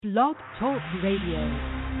Blog Talk Radio.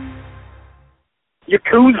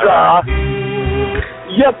 Yakuza!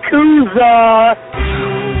 Yakuza!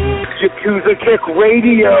 Yakuza Kick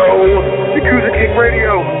Radio! Yakuza Kick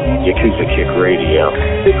Radio! Yakuza Kick Radio!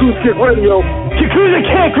 Yakuza Kick Radio! Yakuza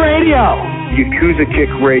Kick Radio! Yakuza Kick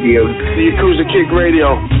Radio! The Yakuza Kick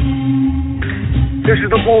Radio! This is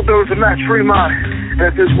the bulldozer Matt Fremont, and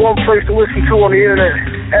if there's one place to listen to on the internet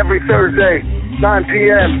every Thursday, 9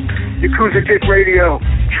 p.m., Yakuza Kick Radio.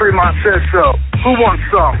 Fremont says so. Who wants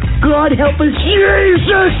some? God help us,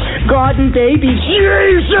 Jesus! God and baby,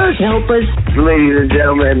 Jesus help us! Ladies and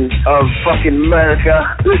gentlemen of fucking America,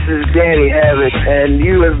 this is Danny Havoc, and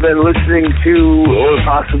you have been listening to, or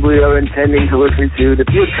possibly are intending to listen to, the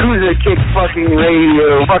Yakuza Kick fucking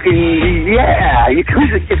radio. Fucking, yeah!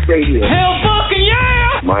 Yakuza Kick Radio. Hell fucking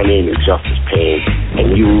yeah! My name is Justice Payne,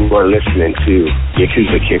 and you are listening to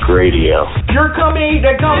Yakuza Kick Radio. You're coming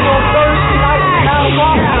to come on Thursday night in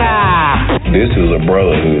California! This is a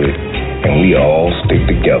brotherhood, and we all stick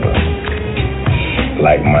together.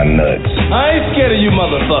 Like my nuts. I ain't scared of you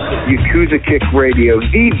motherfuckers. Yakuza Kick Radio,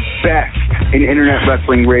 the best in internet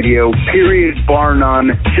wrestling radio, period, bar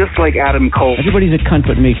none, just like Adam Cole. Everybody's a cunt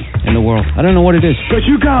but me in the world. I don't know what it is. But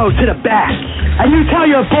you go to the back, and you tell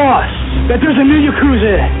your boss that there's a new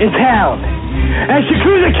Yakuza in town. And it's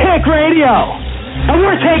Yakuza Kick Radio, and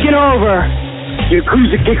we're taking over.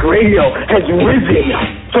 Yakuza Kick Radio has risen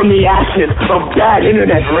from the ashes of bad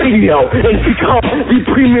internet radio and become the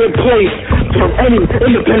premier place for any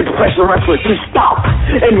independent professional wrestler to stop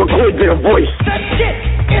and record their voice. That shit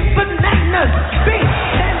is bananas, big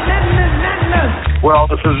bananas. Well,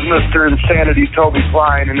 this is Mr. Insanity Toby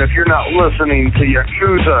Klein, and if you're not listening to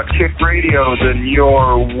Yakuza Kick Radio, then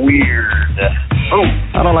you're weird. Oh,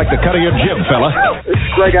 I don't like the cut of your jib, fella. This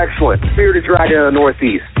is Greg Excellent, Bearded Dragon of the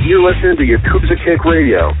Northeast. You're listening to Yakuza Kick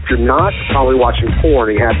Radio. If you're not, probably watching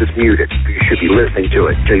porn and you have this muted. You should be listening to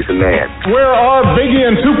it. Jason Mann. Where are Biggie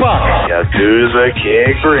and Tupac? Yakuza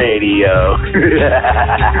Kick Radio.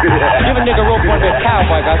 Give a nigga rope on that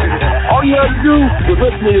cowboy, guys. All you have to do is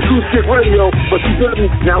listen to Yakuza Kick Radio, but you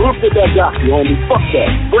didn't. Now look at that jockey, homie. Fuck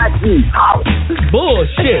that. Black G, holla.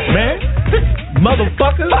 Bullshit, man.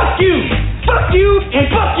 Motherfucker. Fuck you. Fuck you and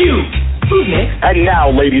fuck you. Who's next? And now,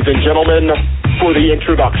 ladies and gentlemen, for the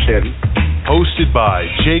introduction. Hosted by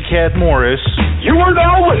J. Cat Morris. You are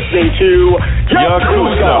now listening to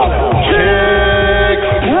Yakuza Kick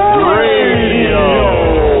Radio.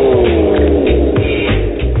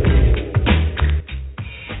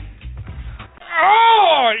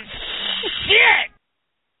 Oh, shit!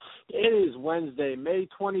 It is Wednesday, May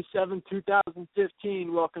 27,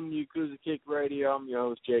 2015. Welcome to Yakuza Kick Radio. I'm your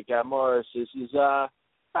host, Jake Morris. This is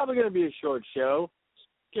probably going to be a short show. It's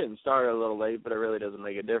getting started a little late, but it really doesn't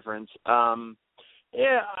make a difference. A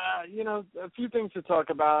few things to talk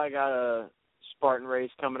about. I got a Spartan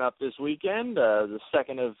race coming up this weekend, the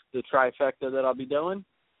second of the trifecta that I'll be doing.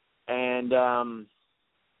 And, I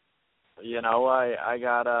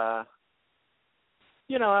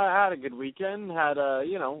had a good weekend,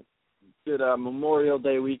 did a Memorial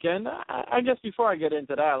Day weekend. I guess before I get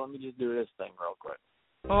into that, let me just do this thing real quick.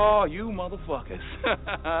 Oh, you motherfuckers.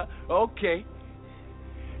 Okay.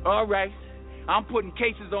 All right. I'm putting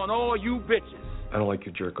cases on all you bitches. I don't like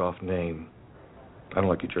your jerk-off name. I don't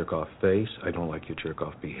like your jerk-off face. I don't like your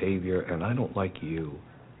jerk-off behavior. And I don't like you.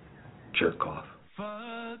 Jerk-off.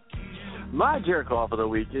 My jerk-off of the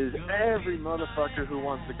week is every motherfucker who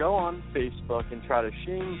wants to go on Facebook and try to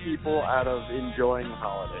shame people out of enjoying the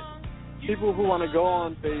holidays. People who want to go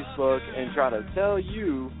on Facebook and try to tell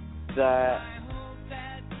you that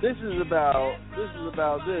this is about this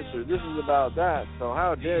or this is about that, so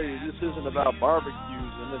how dare you, this isn't about barbecues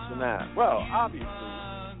and this and that. Well, obviously,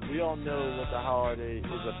 we all know what the holiday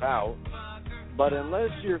is about, but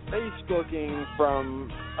unless you're Facebooking from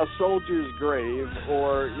a soldier's grave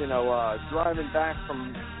or, driving back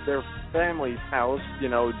from their family's house,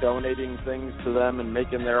 donating things to them and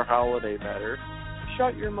making their holiday better,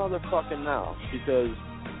 shut your motherfucking mouth, because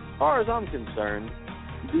as far as I'm concerned,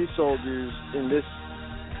 these soldiers in this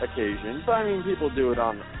occasion, but I mean people do it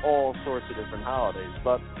on all sorts of different holidays,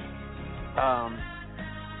 but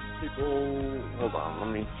hold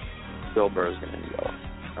on, Bill Burr's gonna go.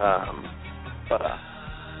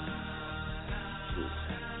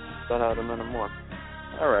 That out a minute more.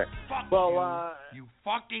 Alright. Well, you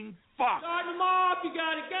fucking fuck. Start them off, you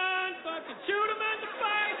got a gun, fucking shoot them in the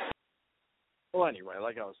face! Well, anyway,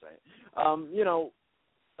 like I was saying,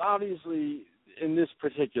 obviously, in this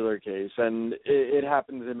particular case, and it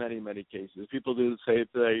happens in many, many cases, people do the same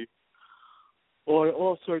thing.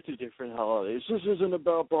 all sorts of different holidays. This isn't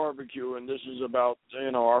about barbecue, and this is about,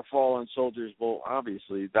 our fallen soldiers. Well,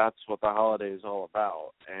 obviously, that's what the holiday is all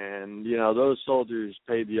about. And, those soldiers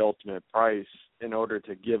paid the ultimate price in order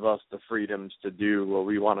to give us the freedoms to do what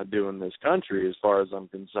we want to do in this country, as far as I'm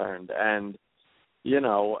concerned. And,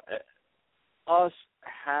 us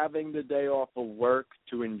having the day off of work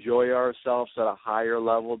to enjoy ourselves at a higher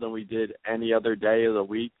level than we did any other day of the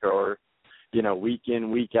week or, week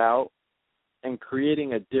in, week out, and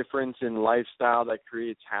creating a difference in lifestyle that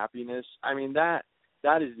creates happiness, I mean, that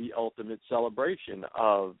is the ultimate celebration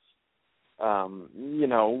of,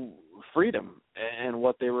 freedom and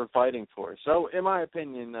what they were fighting for. So, in my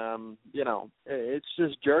opinion, it's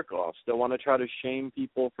just jerk-offs that want to try to shame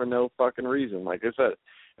people for no fucking reason. Like I said,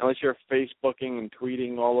 unless you're Facebooking and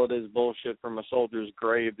tweeting all of this bullshit from a soldier's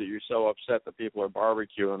grave that you're so upset that people are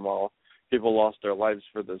barbecuing while people lost their lives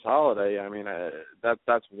for this holiday, I mean,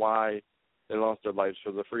 that's why they lost their lives,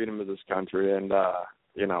 for the freedom of this country. And,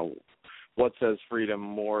 what says freedom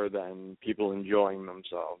more than people enjoying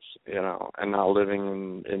themselves, and not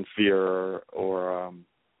living in fear or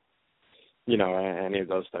any of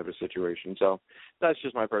those type of situations. So that's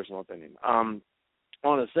just my personal opinion. On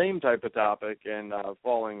the same type of topic and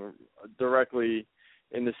falling directly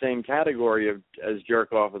in the same category as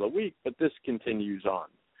jerk off of the week, but this continues on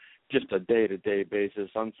just a day-to-day basis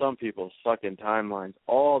on some people's fucking timelines.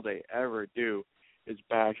 All they ever do is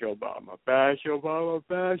bash Obama, bash Obama,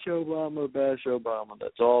 bash Obama, bash Obama.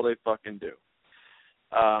 That's all they fucking do.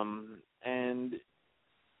 And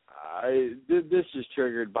this is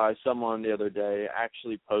triggered by someone the other day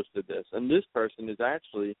actually posted this, and this person is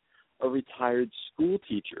actually a retired school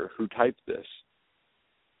teacher who typed this.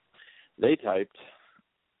 They typed,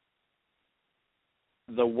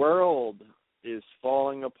 "The world is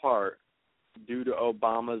falling apart due to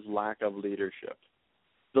Obama's lack of leadership."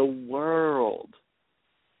 The world.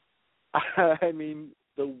 I mean,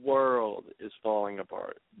 the world is falling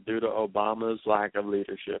apart due to Obama's lack of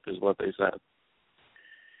leadership is what they said.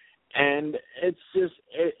 And it's just,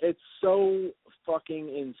 it's so fucking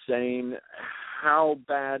insane how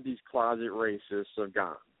bad these closet racists have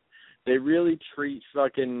gone. They really treat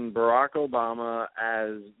fucking Barack Obama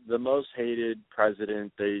as the most hated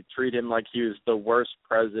president. They treat him like he was the worst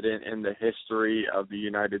president in the history of the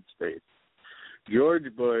United States.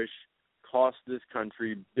 George Bush cost this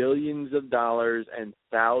country billions of dollars and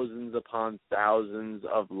thousands upon thousands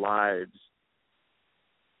of lives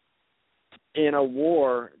in a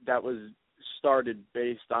war that was started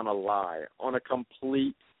based on a lie, on a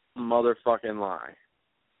complete motherfucking lie.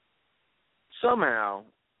 Somehow,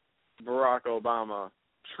 Barack Obama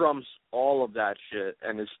trumps all of that shit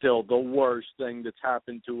and is still the worst thing that's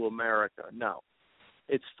happened to America. No.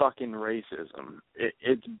 It's fucking racism.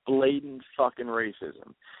 It's blatant fucking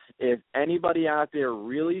racism. If anybody out there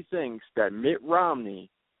really thinks that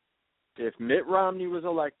if Mitt Romney was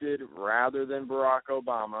elected rather than Barack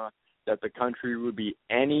Obama, that the country would be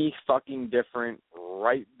any fucking different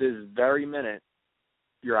right this very minute,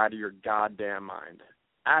 you're out of your goddamn mind.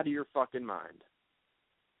 Out of your fucking mind.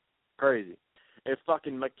 Crazy. If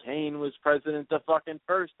fucking McCain was president the fucking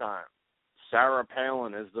first time, Sarah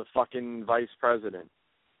Palin is the fucking vice president.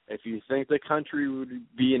 If you think the country would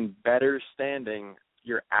be in better standing,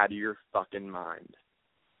 you're out of your fucking mind.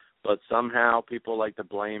 But somehow people like to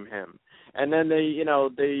blame him. And then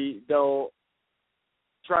they'll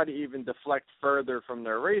try to even deflect further from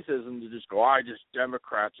their racism to just go,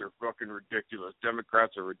 Democrats are fucking ridiculous.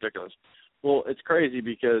 Democrats are ridiculous. Well, it's crazy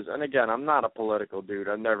because, and again, I'm not a political dude.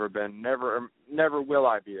 I've never been, never will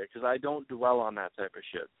I be, because I don't dwell on that type of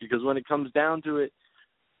shit. Because when it comes down to it,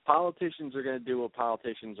 politicians are going to do what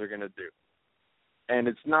politicians are going to do. And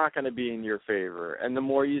it's not going to be in your favor. And the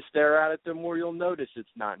more you stare at it, the more you'll notice it's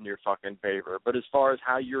not in your fucking favor. But as far as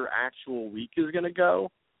how your actual week is going to go,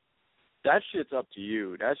 that shit's up to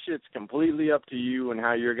you. That shit's completely up to you and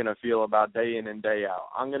how you're going to feel about day in and day out.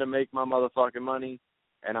 I'm going to make my motherfucking money,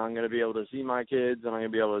 and I'm going to be able to see my kids, and I'm going to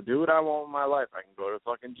be able to do what I want with my life. I can go to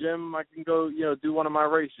the fucking gym. I can go, do one of my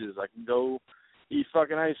races. I can go eat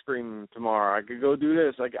fucking ice cream tomorrow. I could go do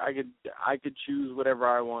this. I could choose whatever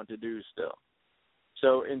I want to do still.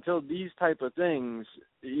 So until these type of things,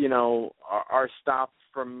 are stopped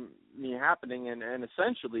from me happening, and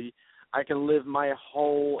essentially I can live my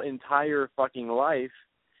whole entire fucking life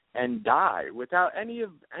and die without any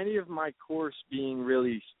of my course being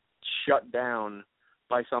really shut down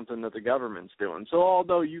by something that the government's doing. So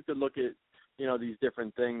although you could look at these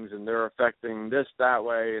different things, and they're affecting this that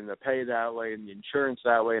way, and the pay that way, and the insurance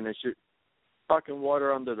that way, and it's just fucking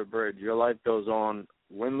water under the bridge. Your life goes on,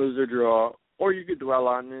 win, lose, or draw, Or you could dwell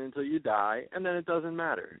on it until you die, and then it doesn't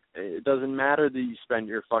matter. It doesn't matter that you spend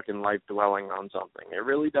your fucking life dwelling on something. It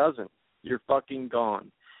really doesn't. You're fucking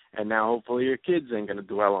gone. And now hopefully your kids ain't going to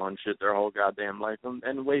dwell on shit their whole goddamn life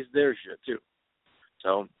and waste their shit too.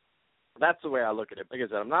 So that's the way I look at it. Like I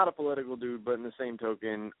said, I'm not a political dude, but in the same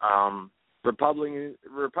token,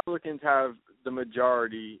 Republicans have the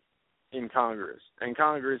majority in Congress, and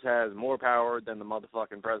Congress has more power than the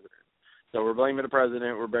motherfucking president. So we're blaming the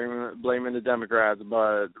president, we're blaming the Democrats,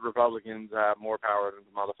 but the Republicans have more power than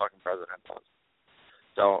the motherfucking president does.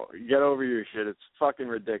 So get over your shit. It's fucking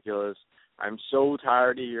ridiculous. I'm so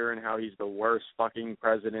tired of hearing how he's the worst fucking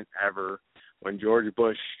president ever when George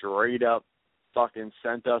Bush straight up fucking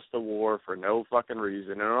sent us to war for no fucking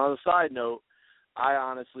reason. And on a side note, I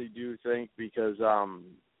honestly do think because,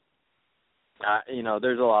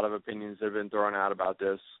 there's a lot of opinions that have been thrown out about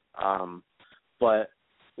this, but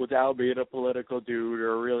without being a political dude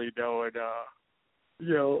or really knowing,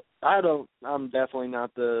 I'm definitely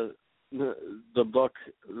not the book,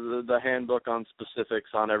 the handbook on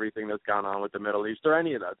specifics on everything that's gone on with the Middle East or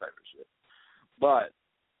any of that type of shit. But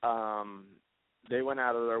they went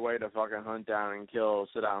out of their way to fucking hunt down and kill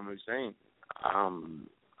Saddam Hussein.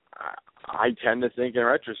 I tend to think in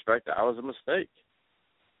retrospect that was a mistake.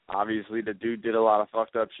 Obviously, the dude did a lot of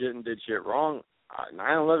fucked up shit and did shit wrong.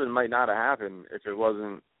 9/11 might not have happened if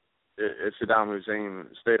Saddam Hussein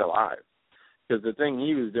stayed alive. Because the thing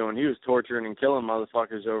he was doing, he was torturing and killing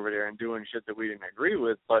motherfuckers over there and doing shit that we didn't agree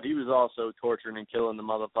with, but he was also torturing and killing the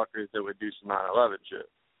motherfuckers that would do some 9/11 shit.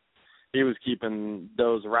 He was keeping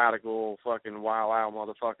those radical fucking wild out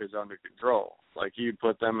motherfuckers under control. Like, he'd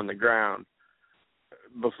put them in the ground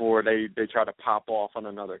before they try to pop off on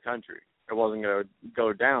another country. It wasn't going to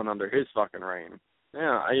go down under his fucking reign.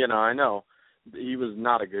 Yeah, I know. He was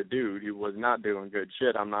not a good dude. He was not doing good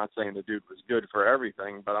shit. I'm not saying the dude was good for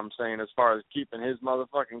everything, but I'm saying as far as keeping his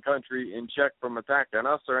motherfucking country in check from attacking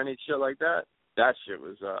us or any shit like that, that shit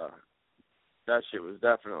was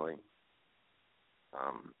definitely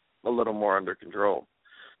a little more under control.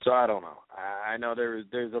 So I don't know. I know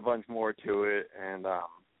there's a bunch more to it, and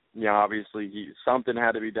obviously something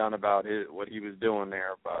had to be done about what he was doing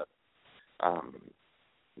there, but I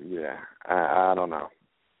don't know.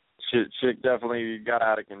 Shit definitely got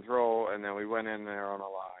out of control, and then we went in there on a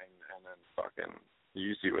line, and then fucking,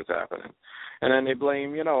 you see what's happening. And then they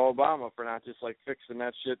blame, Obama for not just, like, fixing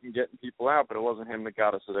that shit and getting people out, but it wasn't him that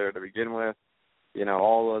got us there to begin with.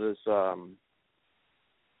 All of this,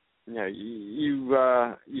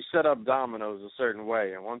 you set up dominoes a certain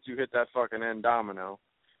way, and once you hit that fucking end domino,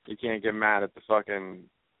 you can't get mad at the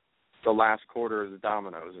last quarter of the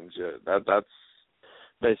dominoes and shit. That's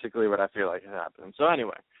basically what I feel like has happened. So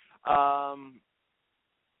anyway,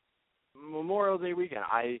 Memorial Day weekend,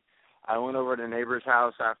 I went over to a neighbor's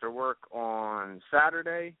house after work on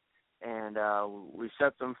Saturday, and we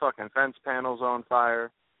set some fucking fence panels on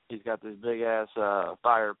fire. He's got this big-ass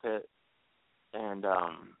fire pit, and,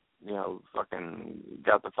 fucking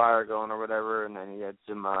got the fire going or whatever, and then he had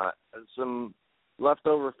some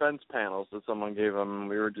leftover fence panels that someone gave him.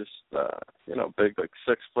 We were just, big, like,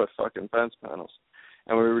 6-foot fucking fence panels.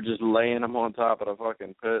 And we were just laying them on top of the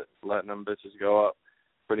fucking pit, letting them bitches go up.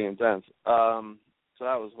 Pretty intense. So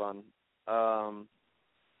that was fun.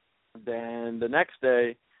 Then the next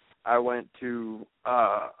day, I went to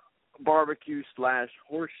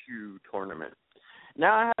barbecue/horseshoe tournament.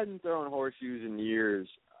 Now, I hadn't thrown horseshoes in years.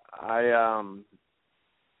 I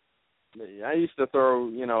used to throw,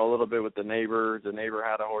 a little bit with the neighbor. The neighbor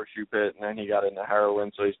had a horseshoe pit, and then he got into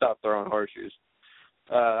heroin, so he stopped throwing horseshoes.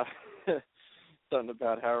 Something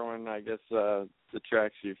about heroin, I guess,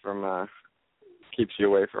 detracts you from, keeps you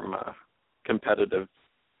away from competitive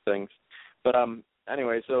things. But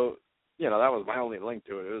anyway, so, that was my only link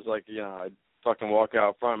to it. It was like, I'd fucking walk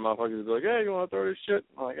out front, motherfuckers would be like, hey, you want to throw this shit?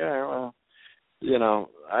 I'm like, yeah, well,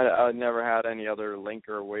 I never had any other link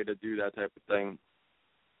or way to do that type of thing.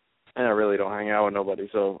 And I really don't hang out with nobody,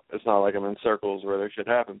 so it's not like I'm in circles where this shit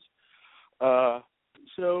happens.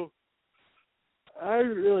 So I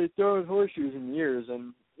haven't really thrown horseshoes in years,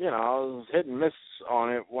 and, I was hit and miss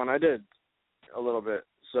on it when I did a little bit.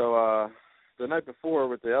 So the night before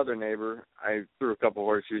with the other neighbor, I threw a couple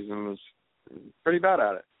horseshoes and was pretty bad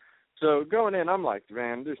at it. So going in, I'm like,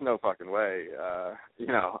 man, there's no fucking way.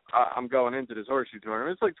 I'm going into this horseshoe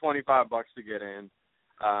tournament. It's like $25 to get in.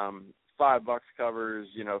 $5 covers,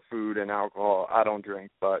 food and alcohol. I don't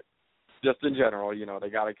drink, but just in general, they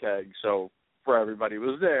got a keg. So for everybody who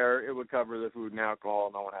was there, it would cover the food and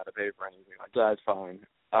alcohol. No one had to pay for anything like that. That's fine.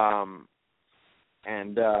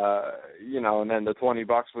 And then the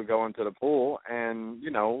 $20 would go into the pool. And,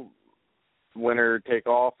 winner take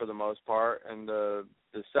all for the most part, and the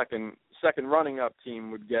second running up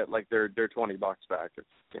team would get like their $20 back if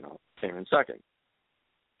came in second.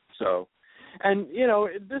 So, and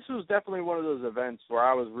this was definitely one of those events where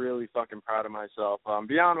I was really fucking proud of myself.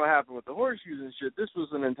 Beyond what happened with the horseshoes and shit, this was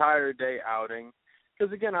an entire day outing.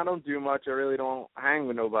 Because again, I don't do much. I really don't hang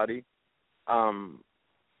with nobody, and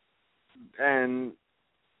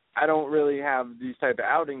I don't really have these type of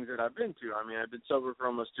outings that I've been to. I mean, I've been sober for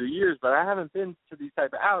almost 2 years, but I haven't been to these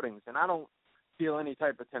type of outings, and I don't feel any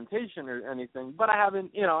type of temptation or anything. But I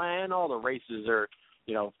haven't, and all the races are,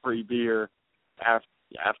 free beer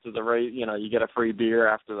after the race. You get a free beer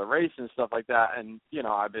after the race and stuff like that. And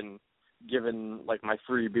I've been given like my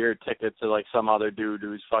free beer ticket to like some other dude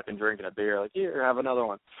who's fucking drinking a beer. Like, here, have another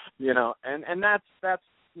one. And that's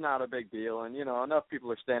not a big deal. And enough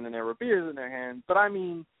people are standing there with beers in their hands. But I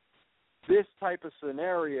mean, this type of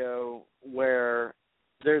scenario where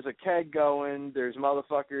there's a keg going, there's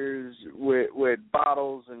motherfuckers with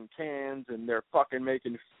bottles and cans, and they're fucking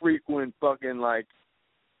making frequent fucking like,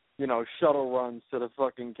 shuttle runs to the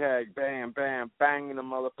fucking keg, bam, bam, banging the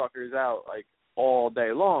motherfuckers out like all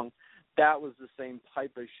day long. That was the same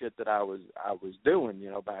type of shit that I was doing,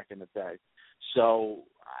 back in the day. So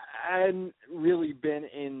I hadn't really been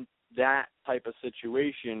in that type of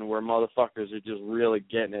situation where motherfuckers are just really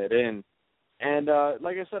getting it in. And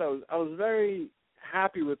like I said, I was very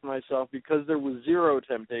happy with myself because there was zero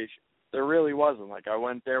temptation. There really wasn't. Like, I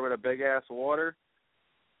went there with a big ass water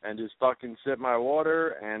and just fucking sipped my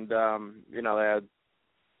water, and they had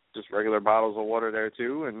just regular bottles of water there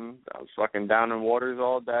too, and I was fucking down in waters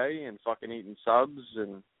all day and fucking eating subs,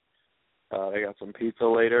 and they got some pizza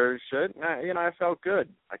later and shit. And I felt good.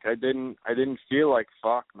 Like, I didn't feel like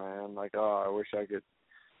fuck, man. Like, oh, I wish I could.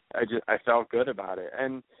 I felt good about it.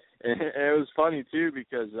 And it was funny too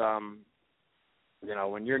because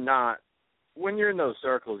when you're in those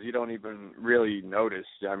circles, you don't even really notice.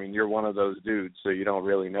 I mean, you're one of those dudes, so you don't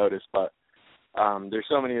really notice. But there's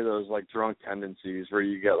so many of those like drunk tendencies where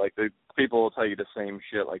you get like the people will tell you the same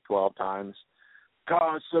shit like 12 times.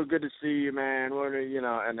 God, it's so good to see you, man. What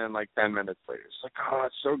are and then like 10 minutes later, it's like, oh,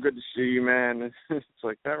 it's so good to see you, man. It's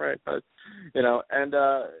like, all right, but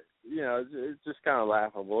it's just kind of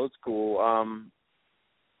laughable. It's cool.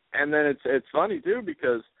 And then it's funny too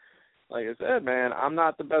because, like I said, man, I'm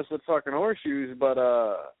not the best with fucking horseshoes, but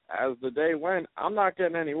as the day went, I'm not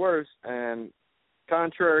getting any worse. And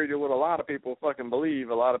contrary to what a lot of people fucking believe,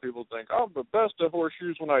 a lot of people think, oh, I'm the best at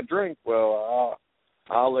horseshoes when I drink. Well,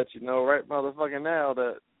 I'll let you know right motherfucking now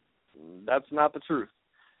that that's not the truth.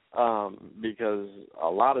 Because a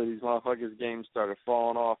lot of these motherfuckers' games started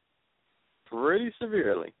falling off pretty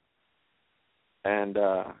severely. And,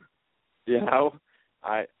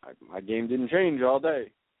 my game didn't change all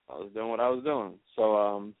day. I was doing what I was doing.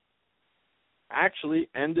 So, actually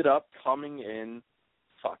ended up coming in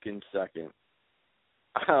fucking second.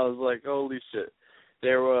 I was like, holy shit.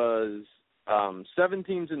 There was 7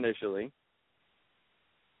 teams initially,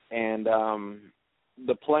 and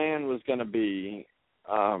the plan was going to be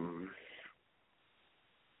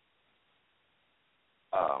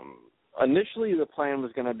initially the plan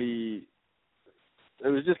was going to be, it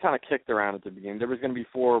was just kind of kicked around at the beginning. There was going to be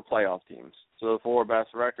 4 playoff teams. So the 4 best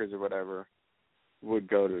records or whatever would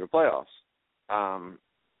go to the playoffs.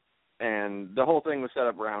 And the whole thing was set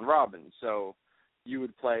up round robin. So you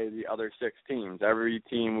would play the other 6 teams. Every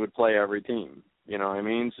team would play every team. You know what I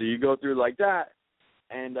mean? So you go through like that.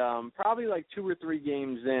 And probably like 2 or 3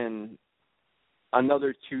 games in,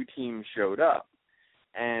 another 2 teams showed up.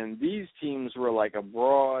 And these teams were like a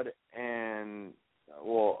broad and,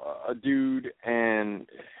 a dude and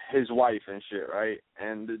his wife and shit, right?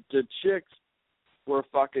 And the chicks were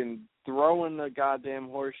fucking throwing the goddamn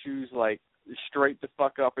horseshoes like straight the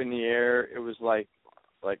fuck up in the air. It was like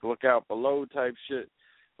look out below type shit.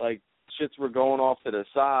 Like shits were going off to the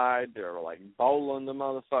side. They were like bowling the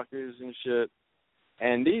motherfuckers and shit.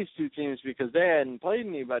 And these 2 teams, because they hadn't played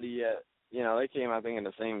anybody yet, they came, I think, in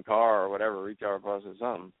the same car or whatever, retard bus or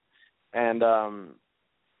something. And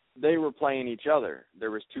they were playing each other.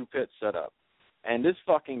 There was 2 pits set up. And this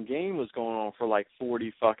fucking game was going on for like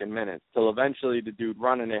 40 fucking minutes till eventually the dude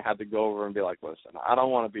running it had to go over and be like, listen, I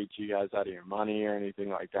don't want to beat you guys out of your money or anything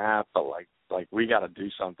like that, but like we got to do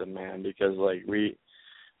something, man, because like we're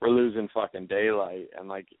losing fucking daylight, and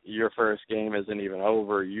like your first game isn't even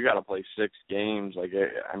over. You got to play 6 games. Like,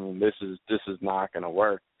 I mean, this is not going to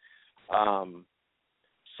work.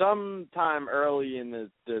 Sometime early in the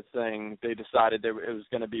thing, they decided it was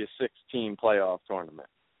going to be a 6-team playoff tournament.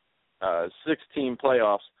 6-team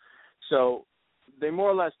playoffs. So they more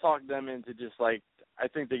or less talked them into just like I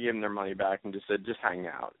think they gave them their money back and just said, just hang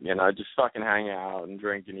out, just fucking hang out and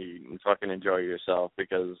drink and eat and fucking enjoy yourself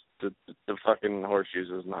because the fucking Horseshoes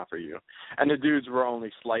is not for you. And the dudes were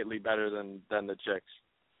only slightly better than the chicks.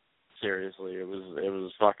 Seriously, it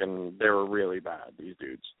was fucking, they were really bad, these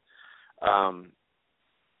dudes.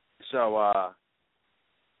 So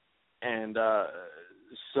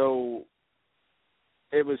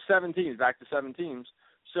it was 7 teams, back to 7 teams.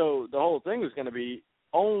 So the whole thing was going to be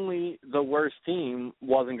only the worst team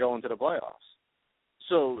wasn't going to the playoffs.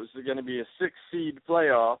 So it was going to be a 6-seed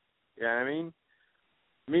playoff, you know what I mean?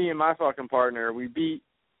 Me and my fucking partner, we beat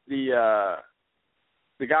the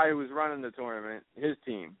guy who was running the tournament, his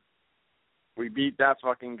team. We beat that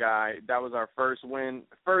fucking guy. That was our first win.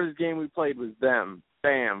 First game we played was them.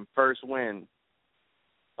 Bam, first win.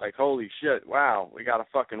 Like, holy shit, wow, we got a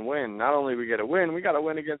fucking win. Not only we get a win, we got to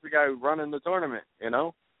win against the guy who's running the tournament, And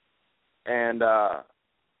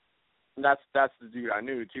that's the dude I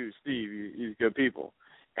knew, too, Steve. He's good people.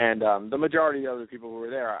 And the majority of the other people who were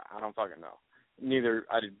there, I don't fucking know.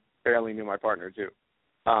 I barely knew my partner, too.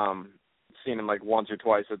 Seen him, like, once or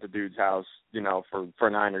twice at the dude's house, for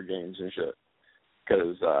Niner games and shit.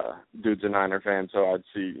 Because dude's a Niner fan, so I'd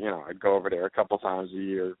go over there a couple times a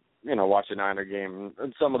year, watch a Niner game,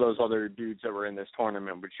 and some of those other dudes that were in this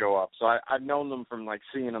tournament would show up. So I'd known them from, like,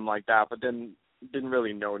 seeing them like that, but then didn't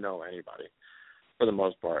really know anybody for the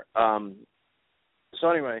most part. So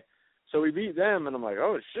anyway, so we beat them, and I'm like,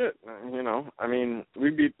 oh, shit, we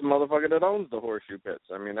beat the motherfucker that owns the Horseshoe Pits.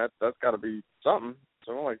 That's got to be something.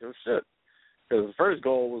 So I'm like, oh, shit. Because the first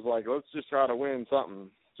goal was like, let's just try to win something,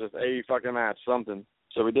 just a fucking match, something.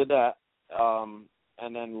 So we did that.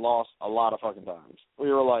 And then lost a lot of fucking times. We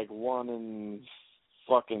were like 1-3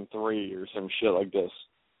 or some shit like this.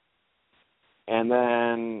 And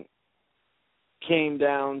then came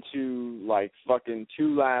down to like fucking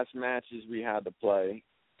 2 last matches we had to play.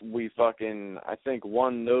 We fucking, I think,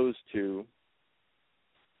 won those 2.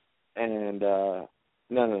 And, no.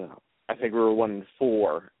 I think we were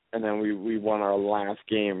 1-4. And then we won our last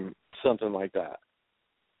game, something like that.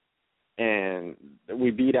 And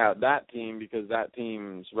we beat out that team because that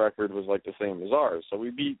team's record was like the same as ours. So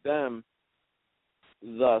we beat them,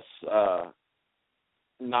 thus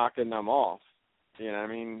knocking them off. You know what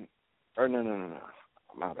I mean? Or no.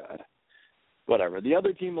 My bad. Whatever. The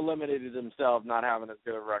other team eliminated themselves, not having as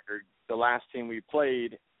good a record. The last team we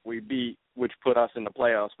played, we beat, which put us in the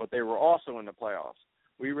playoffs, but they were also in the playoffs.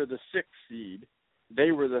 We were the 6th seed.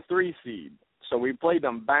 They were the 3 seed. So we played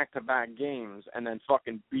them back-to-back games and then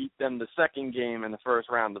fucking beat them the second game in the first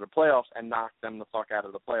round of the playoffs and knocked them the fuck out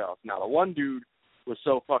of the playoffs. Now, the one dude was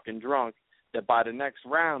so fucking drunk that by the next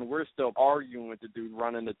round, we're still arguing with the dude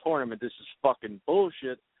running the tournament. This is fucking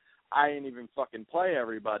bullshit. I ain't even fucking play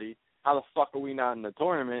everybody. How the fuck are we not in the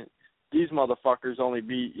tournament? These motherfuckers only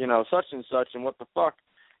beat, such and such, and what the fuck?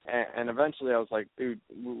 And eventually I was like, dude,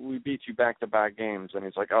 we beat you back-to-back games. And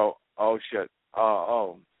he's like, oh, shit.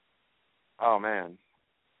 Oh, man.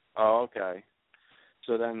 Oh, okay.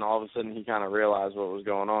 So then all of a sudden he kind of realized what was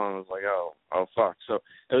going on and was like, oh, fuck. So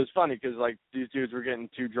it was funny because, like, these dudes were getting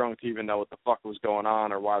too drunk to even know what the fuck was going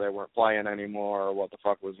on or why they weren't playing anymore or what the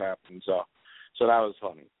fuck was happening. So that was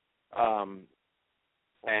funny.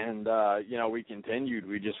 We continued.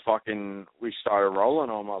 We just we started rolling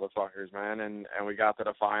on motherfuckers, man, and we got to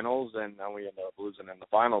the finals, and then we ended up losing in the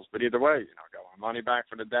finals. But either way, got my money back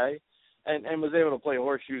for the day. And was able to play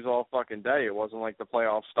Horseshoes all fucking day. It wasn't like the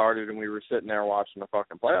playoffs started and we were sitting there watching the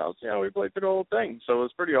fucking playoffs. We played through the whole thing, so it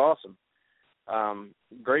was pretty awesome.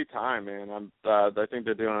 Great time, man. I think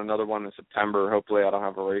they're doing another one in September. Hopefully I don't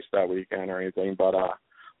have a race that weekend or anything, but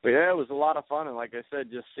yeah, it was a lot of fun. And like I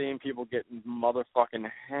said, just seeing people getting motherfucking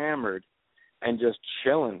hammered and just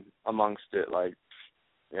chilling amongst it, like,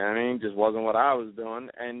 you know what I mean? Just wasn't what I was doing,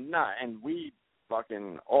 and we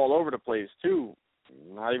fucking all over the place too.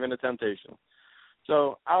 Not even a temptation.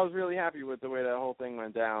 So I was really happy with the way that whole thing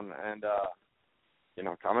went down, and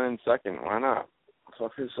coming in second, why not? So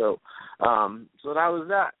that was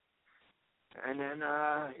that. And then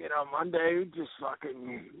Monday just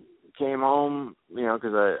fucking came home,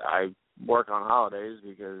 because I work on holidays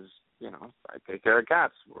because I take care of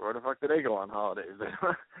cats. Where the fuck do they go on holidays?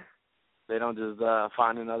 They don't just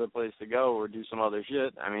find another place to go or do some other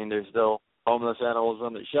shit. I mean, they're still homeless animals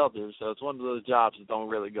in the shelters, so it's one of those jobs that don't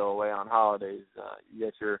really go away on holidays. You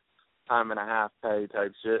get your time and a half pay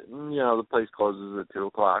type shit, and the place closes at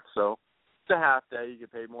 2:00, so it's a half day. You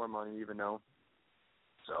get paid more money, even though.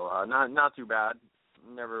 So not too bad.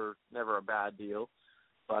 Never a bad deal.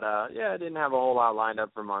 But I didn't have a whole lot lined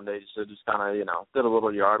up for Monday, so just kind of did a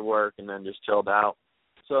little yard work and then just chilled out.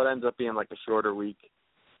 So it ends up being like a shorter week.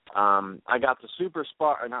 I got the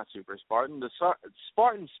the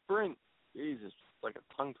Spartan Sprint. Jesus, like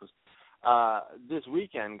a tongue twist. This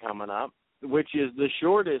weekend coming up, which is the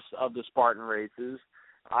shortest of the Spartan races.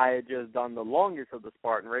 I had just done the longest of the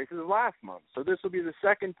Spartan races last month. So this will be the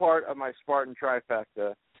second part of my Spartan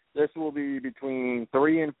trifecta. This will be between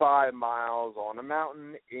 3 and 5 miles on a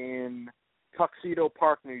mountain in Tuxedo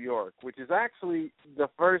Park, New York, which is actually the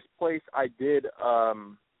first place I did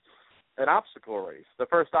an obstacle race. The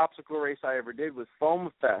first obstacle race I ever did was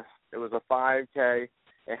Foam Fest. It was a 5K.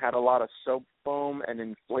 It had a lot of soap foam and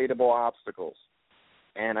inflatable obstacles.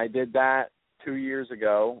 And I did that 2 years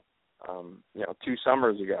ago, 2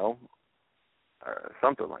 summers ago, or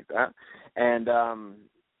something like that. And, that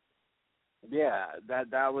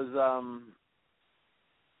was,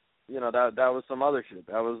 that was some other shit.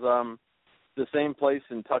 That was the same place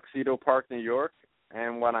in Tuxedo Park, New York.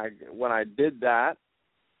 And when I did that,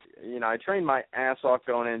 I trained my ass off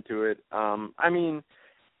going into it.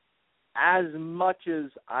 As much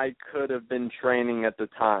as I could have been training at the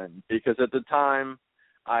time, because at the time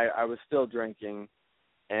I was still drinking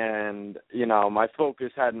and, my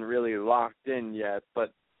focus hadn't really locked in yet,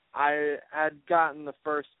 but I had gotten the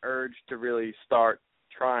first urge to really start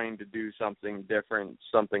trying to do something different,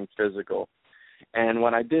 something physical. And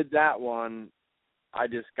when I did that one, I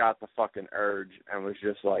just got the fucking urge and was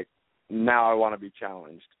just like, now I want to be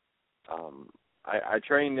challenged. I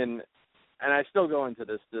trained in, and I still go into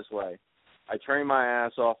this way. I train my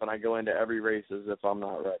ass off and I go into every race as if I'm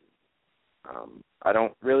not ready. I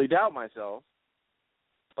don't really doubt myself,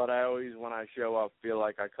 but I always, when I show up, feel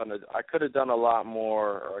like I could have done a lot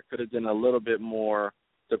more, or I could have done a little bit more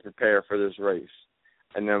to prepare for this race.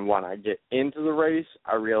 And then when I get into the race,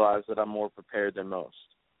 I realize that I'm more prepared than most.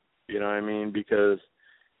 You know what I mean? Because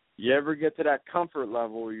you ever get to that comfort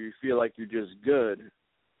level where you feel like you're just good,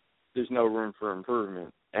 there's no room for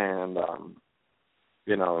improvement. And,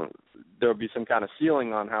 there'll be some kind of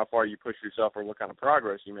ceiling on how far you push yourself or what kind of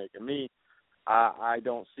progress you make. And me, I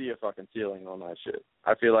don't see a fucking ceiling on that shit.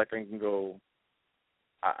 I feel like I can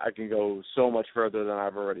go so much further than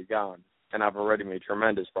I've already gone, and I've already made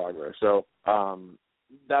tremendous progress. So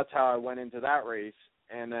that's how I went into that race.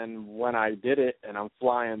 And then when I did it, and I'm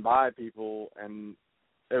flying by people, and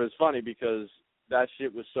it was funny because that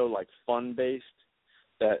shit was so, fun-based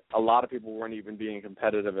that a lot of people weren't even being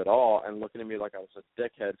competitive at all and looking at me like I was a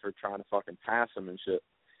dickhead for trying to fucking pass them and shit.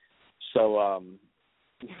 So,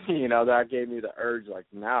 that gave me the urge,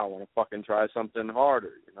 now I want to fucking try something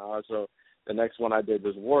harder, So the next one I did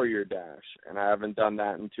was Warrior Dash, and I haven't done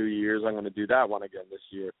that in 2 years. I'm going to do that one again this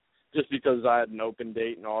year. Just because I had an open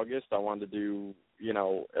date in August, I wanted to do,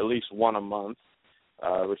 at least one a month,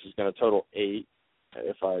 which is going to total 8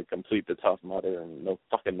 if I complete the Tough Mudder in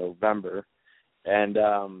fucking November. And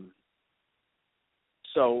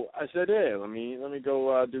so I said, hey, let me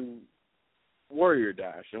go do Warrior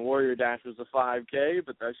Dash. And Warrior Dash was a 5K,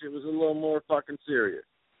 but that shit was a little more fucking serious.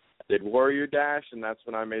 I did Warrior Dash, and that's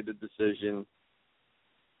when I made the decision,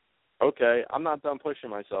 okay, I'm not done pushing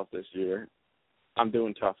myself this year. I'm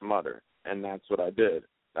doing Tough Mudder. And that's what I did.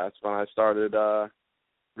 That's when I started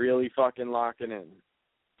really fucking locking in.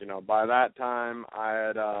 By that time, I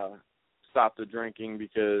had stopped the drinking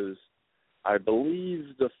because I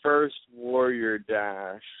believe the first Warrior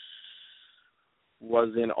Dash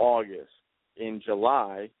was in August. In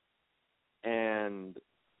July, and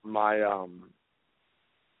my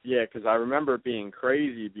because I remember it being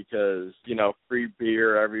crazy because free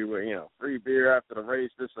beer everywhere, free beer after the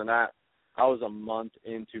race, this and that. I was a month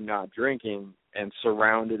into not drinking and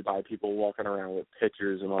surrounded by people walking around with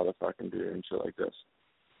pitchers and motherfucking beer and shit like this.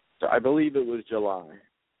 So I believe it was July.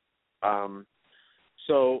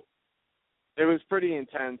 So it was pretty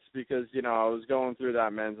intense because I was going through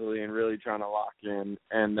that mentally and really trying to lock in,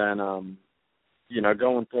 and then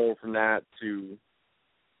going forward from that to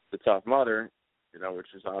the Tough Mudder,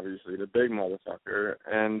 which is obviously the big motherfucker,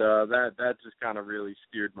 and that just kind of really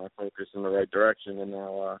steered my focus in the right direction, and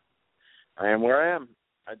now I am where I am.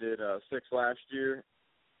 I did 6 last year.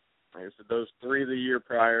 Like I said, those 3 the year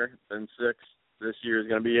prior, then 6. This year is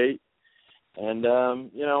going to be 8. And,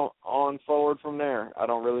 on forward from there. I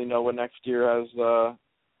don't really know what next year has,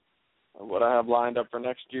 what I have lined up for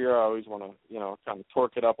next year. I always want to, kind of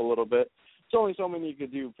torque it up a little bit. It's only so many you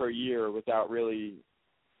could do per year without really,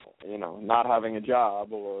 not having a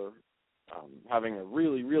job or having a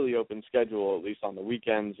really, really open schedule, at least on the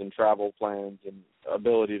weekends, and travel plans and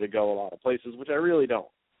ability to go a lot of places, which I really don't.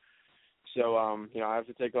 So, I have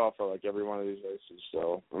to take off for every one of these races.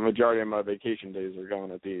 So the majority of my vacation days are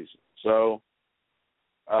going at these. So,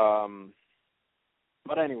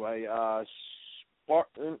 but anyway,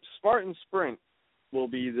 Spartan Sprint will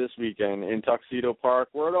be this weekend in Tuxedo Park,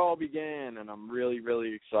 where it all began, and I'm really,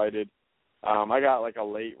 really excited. I got like a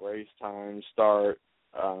late race time start.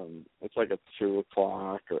 It's like a 2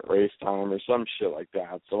 o'clock or race time or some shit like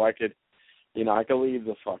that. So I could leave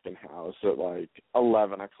the fucking house at like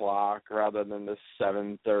 11 o'clock rather than the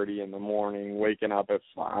 7:30 in the morning, waking up at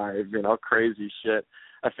 5, crazy shit.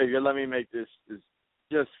 I figured let me make this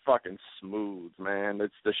just fucking smooth, man.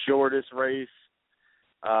 It's the shortest race.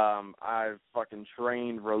 I've fucking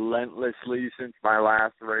trained relentlessly since my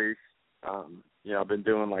last race. I've been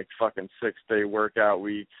doing like fucking 6-day workout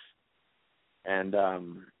weeks and,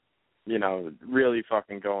 really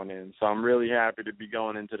fucking going in. So I'm really happy to be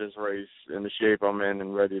going into this race in the shape I'm in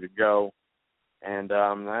and ready to go. And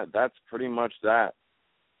that's pretty much that.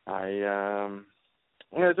 I'm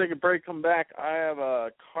going to take a break, come back. I have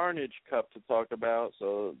a Carnage Cup to talk about,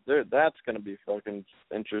 so that's going to be fucking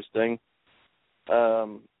interesting,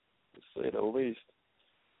 to say the least.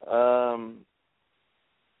 All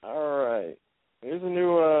right. Here's a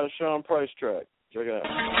new Sean Price track. Check it out.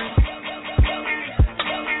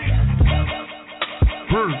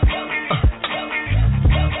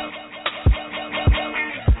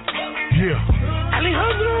 Yeah.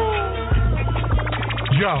 Alejandro!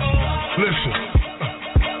 Yo, listen.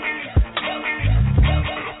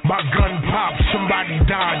 My gun popped, somebody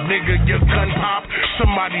died, nigga. Your gun popped,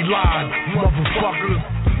 somebody lied, motherfucker.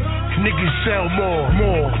 Niggas sell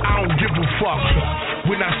more. I don't give a fuck.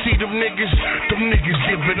 When I see them niggas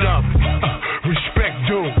give it up. Respect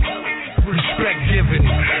due, respect given.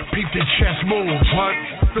 Peep the chess moves, what?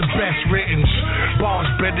 The best written. Bars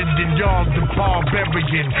better than y'all, the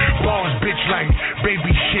barbarian. Bars bitch like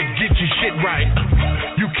baby shit, get your shit right.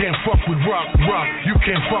 You can't fuck with Ruck. You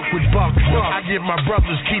can't fuck with Buck. I give my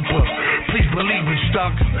brother's keeper, please believe it's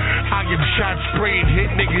stuck. I give shots sprayed, hit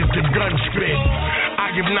niggas the gun spit.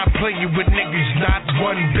 I am not playing with niggas, not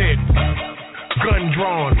one bit. Gun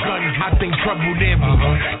drawn, I think trouble near me.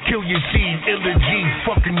 Kill your seed, illa G,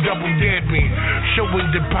 fucking double dared me. Showing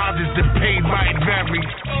deposits that paid might vary.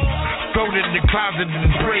 Throw it in the closet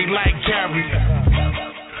and pray like Carrie.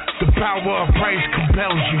 The power of price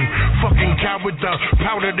compels you. Fucking coward, the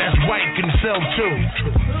powder that's white can sell too.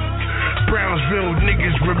 Brownsville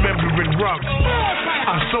niggas remembering Ruck.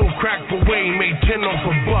 I sold crack for Wayne, made 10 off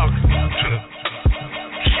a buck.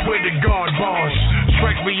 Swear to God, boss.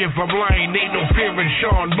 Strike me if I'm lying, ain't no fear in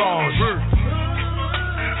Sean Boss.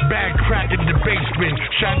 Bag crack in the basement,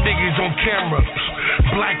 shot niggas on camera.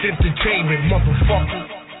 Black entertainment, motherfucker.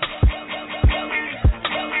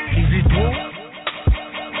 Is it true?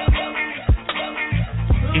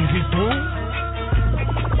 Is it true?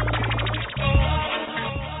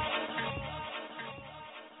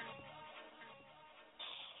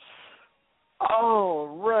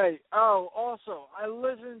 Oh, right. Oh, also, I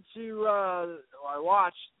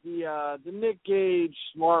watched the Nick Gage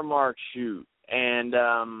Smart Mark shoot, and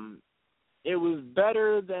it was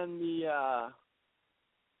better than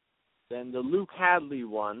the Luke Hadley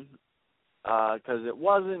one, because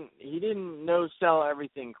he didn't no-sell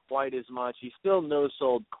everything quite as much. He still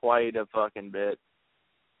no-sold quite a fucking bit.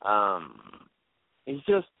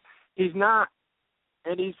 He's not,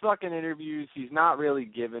 in these fucking interviews, he's not really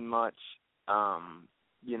given much.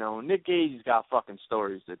 Nick Gage's got fucking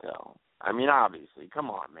stories to tell. I mean, obviously, come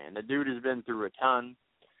on, man. The dude has been through a ton,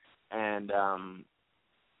 and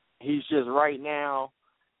he's just right now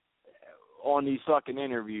on these fucking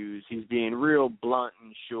interviews, he's being real blunt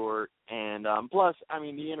and short, and plus, I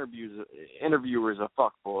mean, the interviewer's a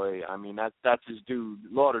fuckboy. I mean, that's his dude,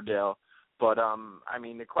 Lauderdale. But I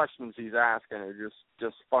mean, the questions he's asking are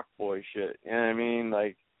just fuckboy shit. You know what I mean?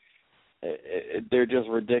 Like, they're just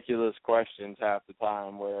ridiculous questions half the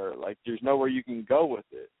time. Where like, there's nowhere you can go with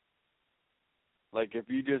it. Like, if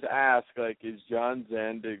you just ask, like, is John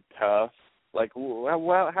Zendig tough? Like,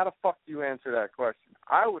 well, how the fuck do you answer that question?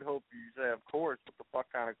 I would hope you say, of course. What the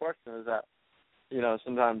fuck kind of question is that?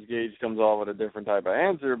 Sometimes Gage comes off with a different type of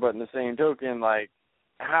answer, but in the same token, like,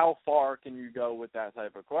 how far can you go with that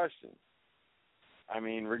type of question? I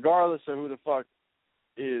mean, regardless of who the fuck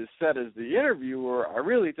is set as the interviewer, I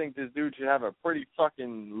really think this dude should have a pretty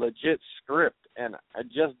fucking legit script, and I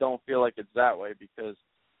just don't feel like it's that way, because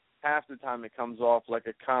half the time it comes off like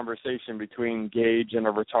a conversation between Gage and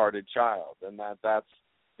a retarded child, and that's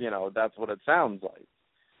what it sounds like.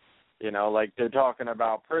 Like they're talking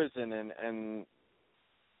about prison and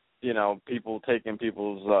people taking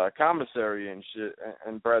people's commissary and shit,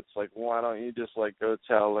 and Brett's like, why don't you just like go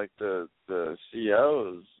tell like the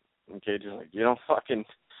CEOs? And Gage is like, you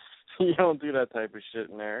don't do that type of shit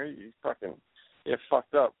in there. You're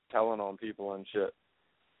fucked up telling on people and shit.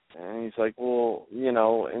 And he's like, well, you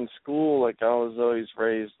know, in school, like, I was always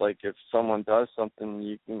raised, like, if someone does something,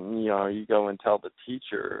 you can, you know, you go and tell the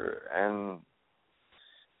teacher. And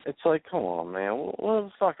it's like, come on, man, what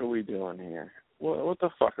the fuck are we doing here? What the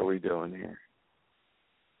fuck are we doing here?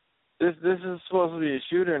 This is supposed to be a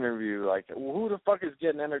shoot interview. Like, who the fuck is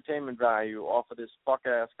getting entertainment value off of this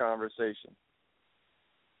fuck-ass conversation?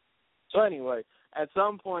 So anyway, at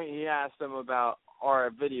some point he asked him about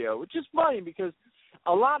RF video, which is funny because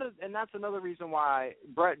and that's another reason why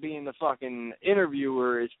Brett being the fucking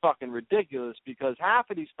interviewer is fucking ridiculous, because half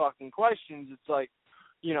of these fucking questions, it's like,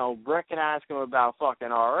 you know, Brett can ask him about fucking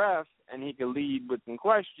RF and he can lead with some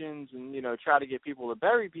questions and, you know, try to get people to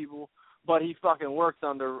bury people, but he fucking works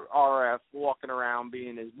under RF, walking around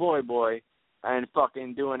being his boy and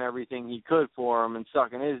fucking doing everything he could for him and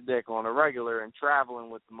sucking his dick on a regular and traveling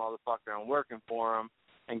with the motherfucker and working for him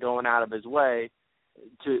and going out of his way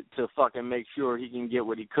to fucking make sure he can get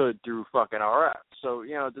what he could through fucking RF. So,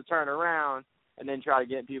 you know, to turn around and then try to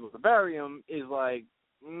get people to bury him is like,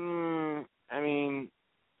 I mean,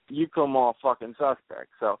 you come off fucking suspect.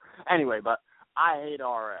 So, anyway, but I hate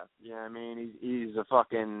RF. You know what I mean? He's a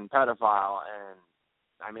fucking pedophile, and,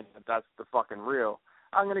 I mean, that's the fucking real.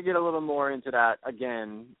 I'm going to get a little more into that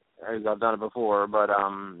again, as I've done it before, but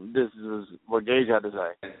this is what Gage had to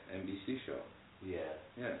say. NBC show.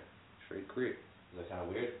 Yeah. Straight creep. Is that kind of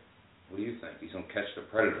weird? What do you think? He's going to catch the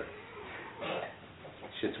predator.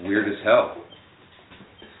 Shit's weird as hell.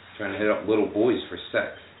 Trying to hit up little boys for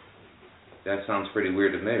sex. That sounds pretty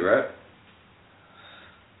weird to me, right?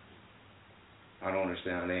 I don't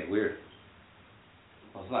understand. It ain't weird.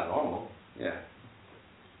 Well, it's not normal. Yeah.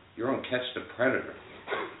 You're going to catch the predator.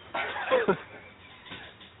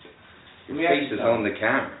 Your face is on the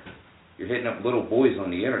camera. You're hitting up little boys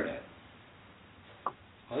on the internet.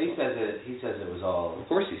 Well, he says it was all... Of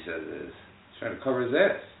course he says it is. He's trying to cover his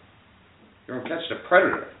ass. You're going to catch the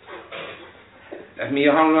predator. I mean,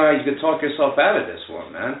 I don't know how you can talk yourself out of this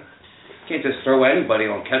one, man. You can't just throw anybody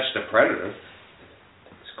on catch the predator.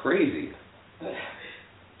 It's crazy.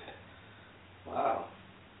 Wow.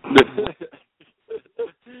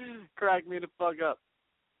 Crack me the fuck up.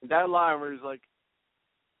 That line where he's like,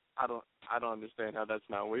 I don't understand how that's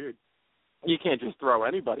not weird. You can't just throw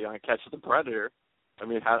anybody on Catch the Predator. I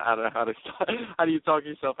mean, how do you talk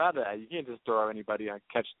yourself out of that? You can't just throw anybody on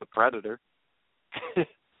Catch the Predator.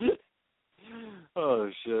 Oh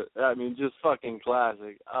shit! I mean, just fucking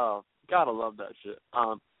classic. Oh, gotta love that shit.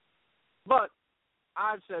 But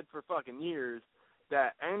I've said for fucking years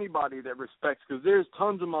that anybody that respects, because there's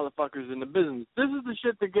tons of motherfuckers in the business. This is the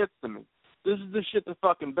shit that gets to me. This is the shit that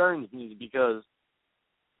fucking burns me, because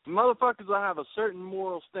motherfuckers will have a certain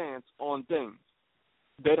moral stance on things.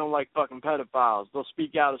 They don't like fucking pedophiles. They'll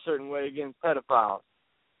speak out a certain way against pedophiles.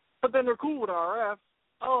 But then they're cool with RF.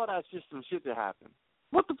 Oh, that's just some shit that happened.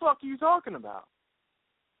 What the fuck are you talking about?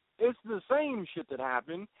 It's the same shit that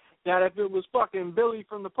happened, that if it was fucking Billy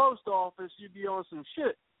from the post office, you'd be on some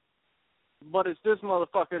shit. But it's this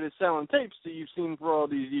motherfucker that's selling tapes that you've seen for all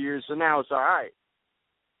these years, so now it's all right.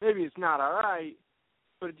 Maybe it's not all right,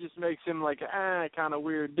 but it just makes him like a kind of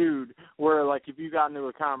weird dude, where, like, if you got into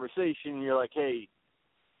a conversation, you're like, hey,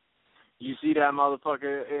 you see that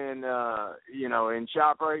motherfucker in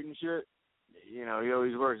ShopRite and shit? You know, he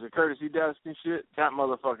always works a courtesy desk and shit. That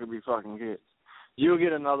motherfucker be fucking kids. You'll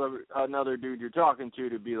get another dude you're talking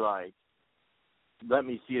to be like, let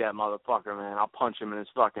me see that motherfucker, man. I'll punch him in his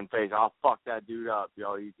fucking face. I'll fuck that dude up,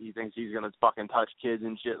 yo. He thinks he's gonna fucking touch kids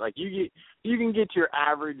and shit. Like, you can get your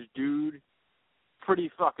average dude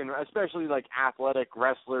pretty fucking, especially like athletic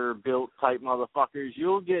wrestler built type motherfuckers.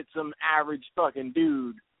 You'll get some average fucking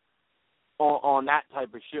dude on that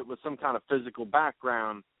type of shit with some kind of physical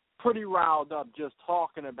background, pretty riled up just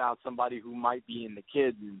talking about somebody who might be into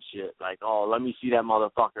kids and shit. Like, oh, let me see that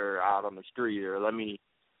motherfucker out on the street, or let me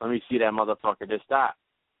see that motherfucker this, that.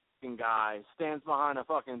 Fucking guy stands behind a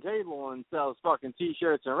fucking table and sells fucking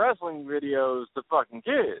T-shirts and wrestling videos to fucking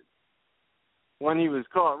kids when he was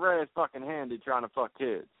caught red fucking handed trying to fuck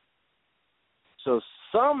kids. So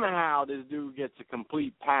somehow this dude gets a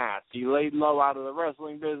complete pass. He laid low out of the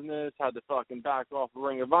wrestling business, had to fucking back off the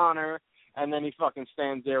Ring of Honor, and then he fucking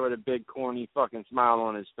stands there with a big corny fucking smile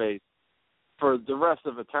on his face for the rest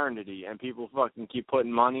of eternity, and people fucking keep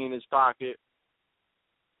putting money in his pocket,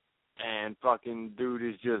 and fucking dude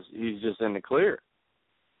is he's just in the clear.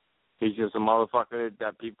 He's just a motherfucker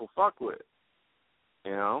that people fuck with,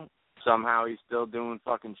 you know? Somehow he's still doing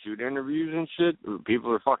fucking shoot interviews and shit.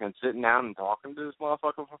 People are fucking sitting down and talking to this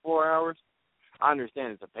motherfucker for 4 hours. I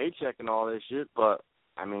understand it's a paycheck and all this shit, but,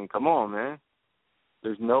 I mean, come on, man.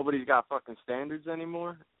 Nobody's got fucking standards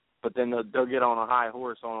anymore. but then they'll get on a high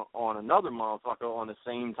horse on another motherfucker on the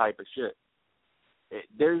same type of shit.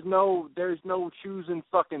 There's no choosing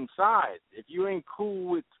fucking sides. If you ain't cool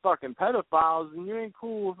with fucking pedophiles, then you ain't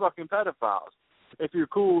cool with fucking pedophiles. If you're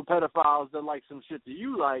cool with pedophiles that like some shit that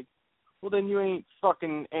you like, well, then you ain't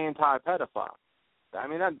fucking anti-pedophile. I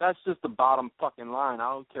mean, that's just the bottom fucking line. I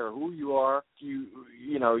don't care who you are. You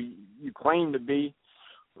claim to be,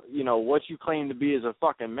 what you claim to be as a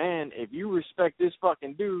fucking man. If you respect this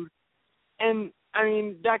fucking dude, and I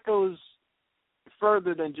mean that goes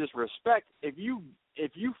further than just respect. If you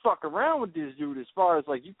fuck around with this dude, as far as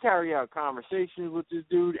like you carry out conversations with this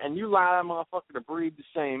dude, and you allow that motherfucker to breathe the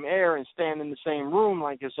same air and stand in the same room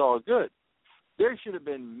like it's all good. There should have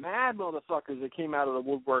been mad motherfuckers that came out of the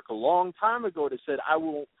woodwork a long time ago that said, I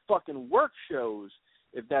won't fucking work shows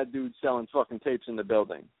if that dude's selling fucking tapes in the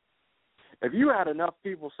building. If you had enough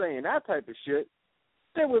people saying that type of shit,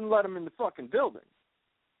 they wouldn't let him in the fucking building.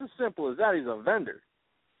 It's as simple as that. He's a vendor.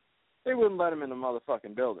 They wouldn't let him in the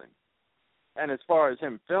motherfucking building. And as far as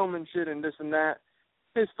him filming shit and this and that,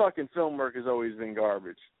 his fucking film work has always been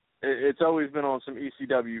garbage. It's always been on some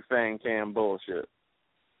ECW fan cam bullshit.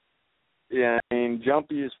 Yeah, I mean,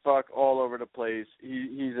 jumpy as fuck all over the place.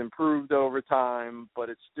 He's improved over time, but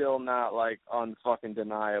it's still not, like, unfucking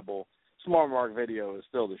deniable. Smart Mark Video is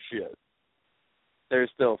still the shit. They're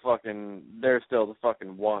still the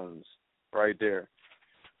fucking ones right there.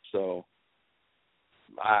 So,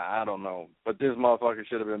 I don't know. But this motherfucker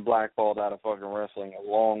should have been blackballed out of fucking wrestling a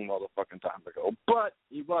long motherfucking time ago. But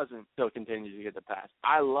he wasn't. Still continues to get the pass.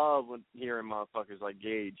 I love hearing motherfuckers like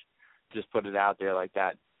Gage just put it out there like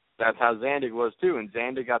that. That's how Zandig was, too. And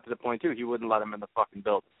Zandig got to the point, too, he wouldn't let him in the fucking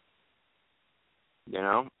building.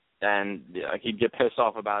 And he'd get pissed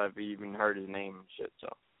off about it if he even heard his name and shit. So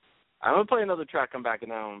I'm going to play another track, come back,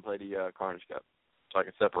 and then I'm going to play the Carnage Cup so I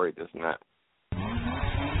can separate this and that.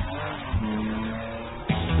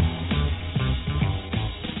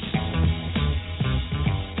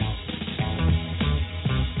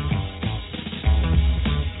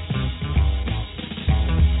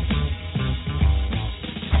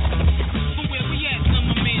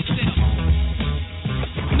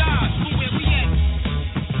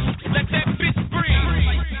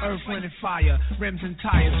 Earth, wind, and fire, rims and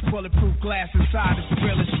tires, bulletproof glass inside is the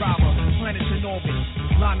realest driver. Planets in orbit,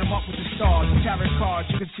 line them up with the stars. Tarot cards,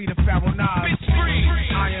 you can see the pharaoh knives.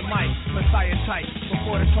 Iron Mike, Messiah type.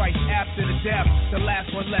 Before the Christ, after the death, the last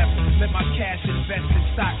one left. Let my cash invest in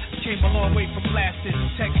stock. Came a long way from blasting.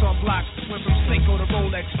 Text on blocks, went from Seiko to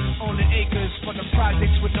Rolex. Owning acres from the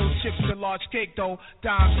projects with no chips to large cake though.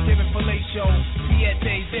 Dimes giving fellatio,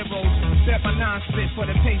 siete zeros. Bet my non-spit for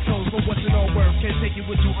the pesos, but what's it all worth? Can't take you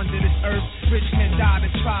with you under this earth. Rich men died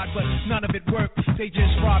and tried, but none of it worked. They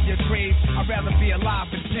just robbed your grave. I'd rather be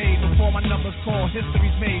alive than paid. Before my numbers call,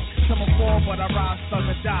 history's made. Some will fall, but I rise, thug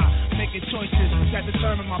or die. Making choices that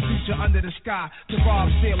determine my future under the sky. To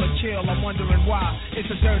rob, steal, or kill, I'm wondering why. It's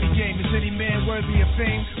a dirty game. Is any man worthy of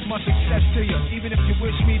fame? Much success to you, even if you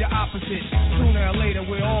wish me the opposite. Sooner or later,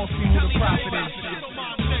 we'll all see who the prophet is.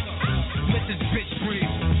 Let this bitch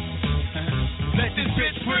breathe. Let this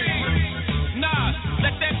bitch breathe. Nah,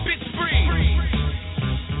 let that bitch breathe.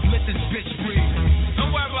 Let this bitch breathe.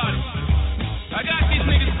 Don't worry about it. I got these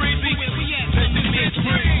niggas breathing. Let this bitch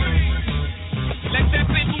breathe. Let that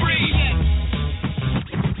bitch breathe.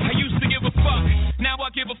 I used to give a fuck, now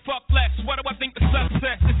I give a fuck less. What do I think of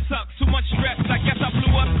success? It sucks, too much stress. I guess I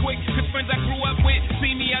blew up quick, cause friends I grew up with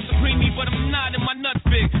see me as a preemie, but I'm not and my nuts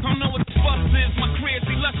big. I don't know what the fuss is, my career's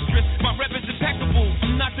illustrious. My rep is impeccable,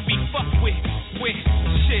 I'm not to be fucked with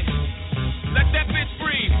shit. Let that bitch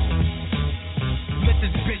breathe. Let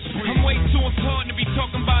this bitch breathe. I'm way too important to be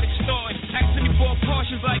talking about extorting. Asking me for a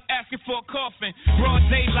portion's like asking for a coffin. Broad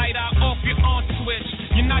daylight, I'll off your on switch.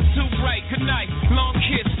 You're not too bright, good night, long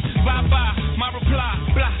kiss. Bye bye, my reply,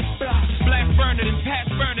 blah, blah. Black burner, then pass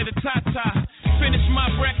burner to Tata. Finish my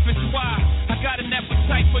breakfast, why? I got an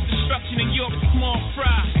appetite for destruction and you're a small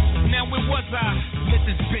fry. Now where was I? Let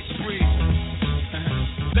this bitch breathe.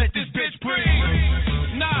 Let this bitch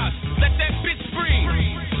breathe. Nah, let that bitch breathe.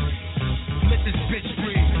 Let this bitch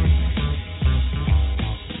breathe.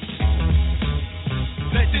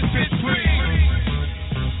 Let this bitch breathe.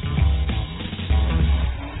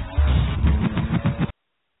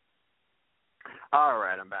 All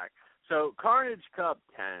right, I'm back. So, Carnage Cup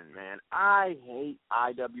 10, man. I hate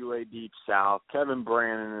IWA Deep South. Kevin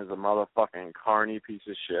Brannon is a motherfucking carny piece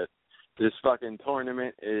of shit. This fucking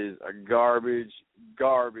tournament is a garbage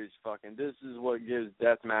fucking. This is what gives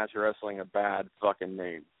deathmatch wrestling a bad fucking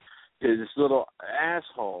name. Is this little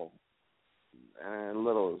asshole, and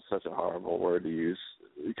little is such a horrible word to use,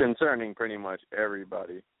 concerning pretty much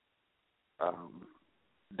everybody.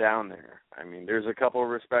 down there. I mean, there's a couple of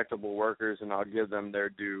respectable workers, and I'll give them their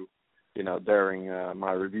due, during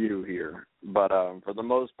my review here. But for the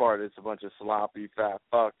most part, it's a bunch of sloppy fat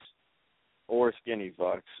fucks or skinny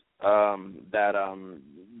fucks that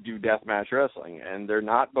do deathmatch wrestling, and they're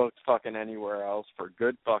not booked fucking anywhere else for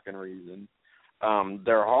good fucking reason.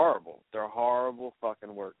 They're horrible. They're horrible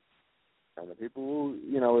fucking work. And the people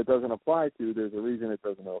who, it doesn't apply to, there's a reason it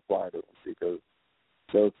doesn't apply to them, because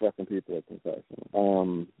those fucking people are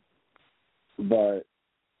professional. But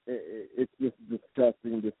it's just a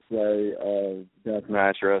disgusting display of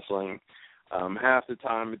deathmatch wrestling. Half the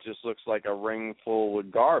time it just looks like a ring full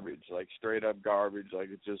with garbage, like straight up garbage. Like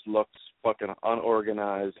it just looks fucking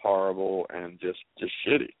unorganized, horrible, and just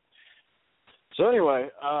shitty. So anyway,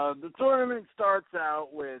 the tournament starts out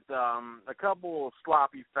with a couple of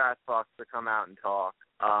sloppy fat fucks that come out and talk.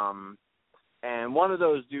 And one of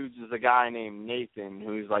those dudes is a guy named Nathan,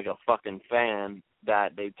 who's like a fucking fan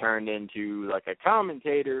that they turned into like a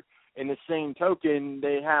commentator. In the same token,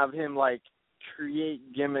 they have him like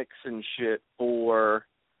create gimmicks and shit for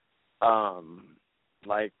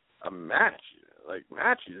like a match, like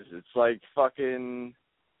matches. It's like fucking,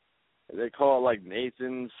 they call it like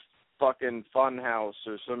Nathan's fucking fun house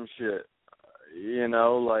or some shit,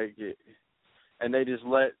 like it, and they just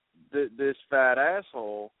let this fat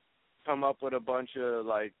asshole come up with a bunch of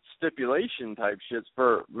like stipulation type shits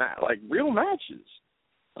for like real matches,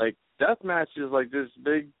 like death matches. Like this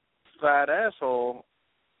big fat asshole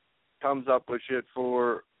comes up with shit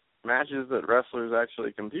for matches that wrestlers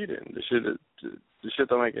actually compete in. The shit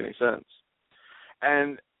don't make any sense.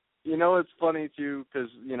 And it's funny too, because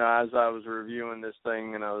as I was reviewing this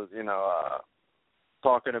thing and I was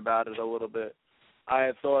talking about it a little bit, I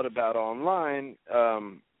had thought about online,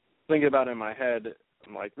 thinking about it in my head.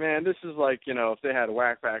 I'm like, man, this is like, if they had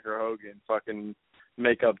Whackpacker Hogan fucking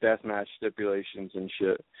make up deathmatch stipulations and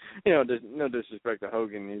shit. There's no disrespect to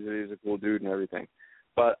Hogan. He's a cool dude and everything.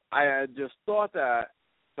 But I had just thought that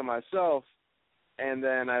to myself, and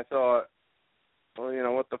then I thought,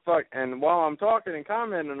 well, what the fuck? And while I'm talking and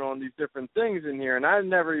commenting on these different things in here, and I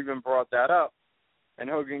never even brought that up, and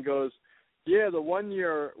Hogan goes, yeah, the one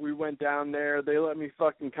year we went down there, they let me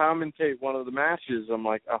fucking commentate one of the matches. I'm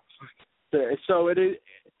like, oh, so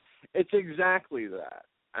it's exactly that.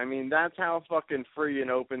 I mean, that's how fucking free and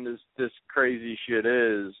open this crazy shit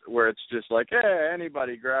is, where it's just like, hey,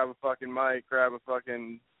 anybody grab a fucking mic, grab a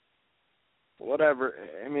fucking whatever.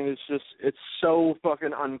 I mean, it's so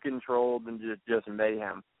fucking uncontrolled and just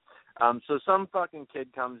mayhem. So some fucking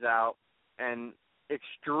kid comes out and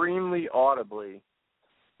extremely audibly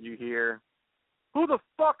you hear, who the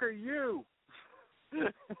fuck are you?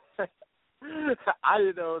 I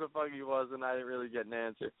didn't know who the fuck he was, and I didn't really get an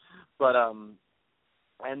answer. But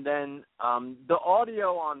and then the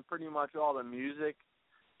audio on pretty much all the music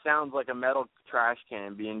sounds like a metal trash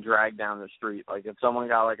can being dragged down the street. Like if someone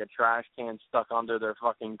got like a trash can stuck under their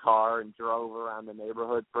fucking car and drove around the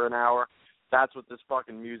neighborhood for an hour, that's what this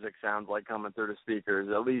fucking music sounds like coming through the speakers,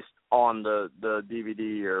 at least on the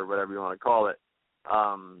DVD or whatever you want to call it.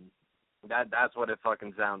 That's what it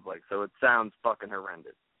fucking sounds like. So it sounds fucking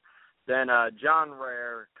horrendous. Then John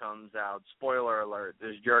Rare comes out. Spoiler alert,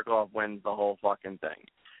 this jerk-off wins the whole fucking thing.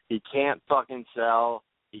 He can't fucking sell.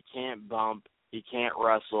 He can't bump. He can't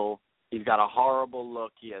wrestle. He's got a horrible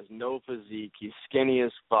look. He has no physique. He's skinny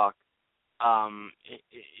as fuck.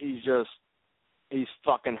 He's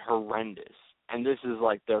fucking horrendous. And this is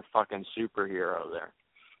like their fucking superhero there.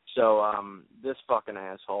 So this fucking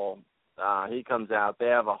asshole, he comes out. They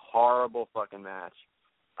have a horrible fucking match.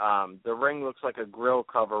 The ring looks like a grill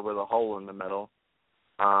cover with a hole in the middle.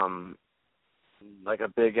 Like a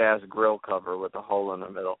big-ass grill cover with a hole in the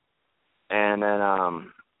middle. And then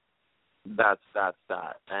that's that.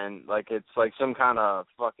 And, like, it's like some kind of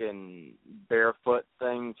fucking barefoot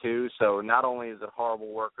thing, too. So not only is it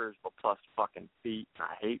horrible workers, but plus fucking feet.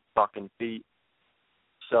 I hate fucking feet.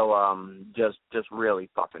 So just really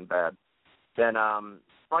fucking bad. Then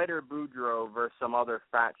Spider Boudreaux versus some other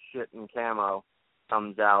fat shit in camo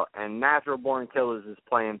comes out, and Natural Born Killers is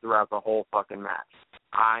playing throughout the whole fucking match.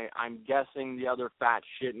 I'm guessing the other fat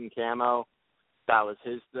shit in camo, that was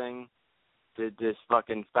his thing. Did this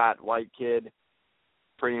fucking fat white kid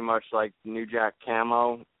pretty much like New Jack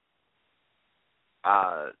Camo.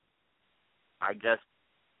 I guess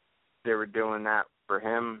they were doing that for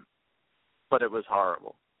him, but it was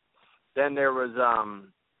horrible. Then there was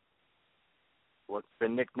what's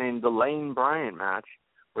been nicknamed the Lane Bryant match,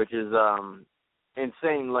 which is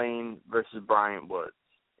Insane Lane versus Bryant Woods.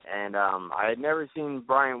 And I had never seen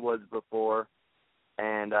Bryant Woods before.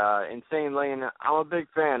 And Insane Lane, I'm a big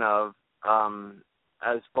fan of.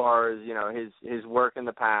 as far as, you know, his work in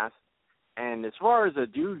the past. And as far as a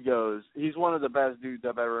dude goes, he's one of the best dudes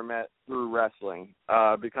I've ever met through wrestling.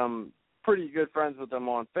 Become pretty good friends with him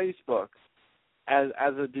on Facebook as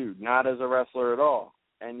a dude, not as a wrestler at all.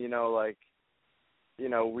 And, you know, like, you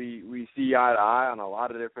know, we see eye to eye on a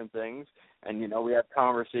lot of different things. And, you know, we have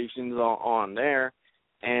conversations on there.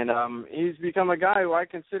 And he's become a guy who I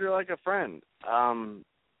consider like a friend.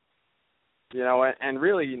 You know, and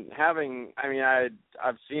really having, I mean,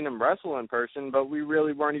 I've seen him wrestle in person, but we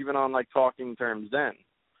really weren't even on, like, talking terms then.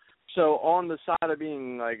 So on the side of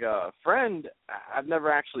being, like, a friend, I've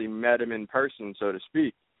never actually met him in person, so to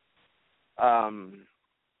speak.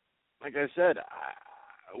 Like I said,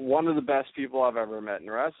 one of the best people I've ever met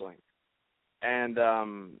in wrestling. And, I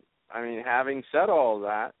mean, having said all of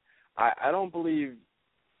that, I don't believe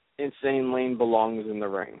Insane Lane belongs in the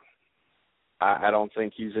ring. I don't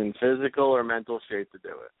think he's in physical or mental shape to do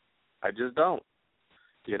it. I just don't.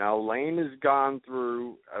 You know, Lane has gone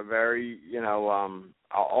through a very, you know,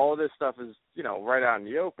 all of this stuff is, you know, right out in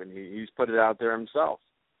the open. He's put it out there himself.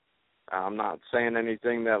 I'm not saying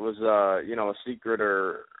anything that was, you know, a secret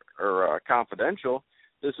or confidential.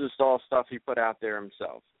 This is all stuff he put out there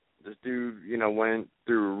himself. This dude, you know, went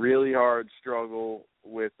through a really hard struggle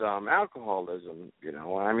with alcoholism. You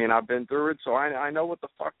know, I mean, I've been through it, so I know what the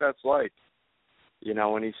fuck that's like. You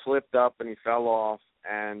know, when he slipped up and he fell off,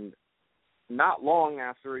 and not long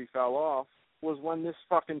after he fell off was when this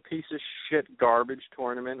fucking piece of shit garbage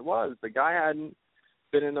tournament was. The guy hadn't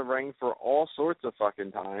been in the ring for all sorts of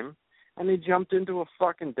fucking time, and he jumped into a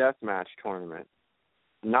fucking deathmatch tournament.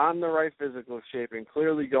 Not in the right physical shape and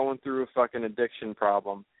clearly going through a fucking addiction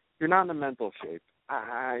problem. You're not in the mental shape.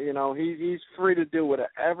 You know, he's free to do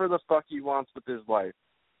whatever the fuck he wants with his life.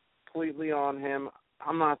 Completely on him.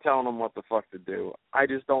 I'm not telling him what the fuck to do. I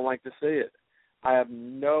just don't like to see it. I have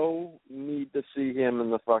no need to see him in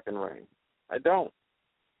the fucking ring. I don't.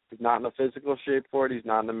 He's not in the physical shape for it. He's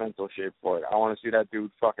not in the mental shape for it. I want to see that dude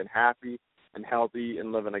fucking happy and healthy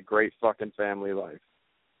and living a great fucking family life.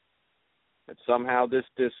 If somehow this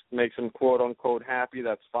makes him quote-unquote happy,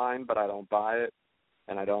 that's fine, but I don't buy it,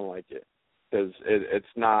 and I don't like it. Because it's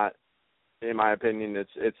not, in my opinion,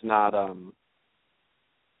 it's not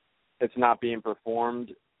being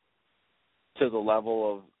performed to the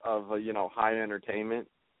level of you know, high entertainment.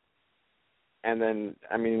 And then,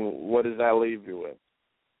 I mean, what does that leave you with?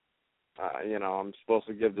 You know, I'm supposed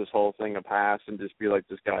to give this whole thing a pass and just be like,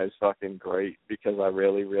 this guy is fucking great because I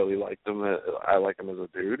really, really like him. I like him as a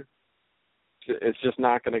dude. It's just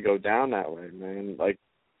not going to go down that way, man. Like,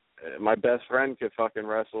 my best friend could fucking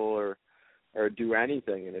wrestle or do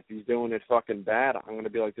anything, and if he's doing it fucking bad, I'm going to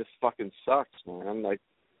be like, this fucking sucks, man. Like,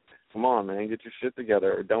 come on, man, get your shit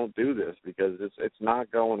together or don't do this because it's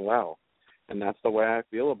not going well. And that's the way I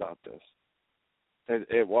feel about this.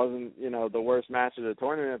 It wasn't, you know, the worst match of the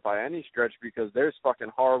tournament by any stretch because there's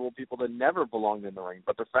fucking horrible people that never belonged in the ring.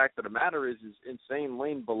 But the fact of the matter is Insane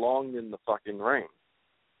Lane belonged in the fucking ring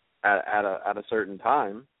at a certain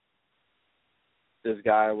time. This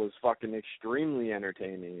guy was fucking extremely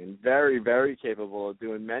entertaining and very, very capable of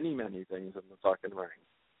doing many, many things in the fucking ring.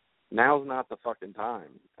 Now's not the fucking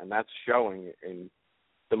time, and that's showing in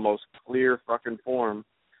the most clear fucking form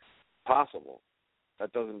possible.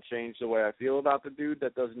 That doesn't change the way I feel about the dude.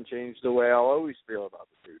 That doesn't change the way I'll always feel about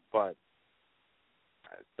the dude. But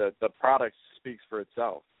the product speaks for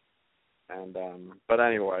itself. And but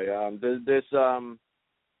anyway, this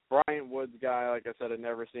Brian Woods guy, like I said, I'd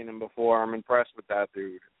never seen him before. I'm impressed with that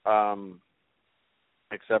dude.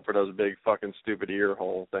 Except for those big fucking stupid ear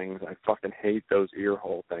hole things. I fucking hate those ear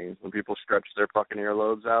hole things. When people stretch their fucking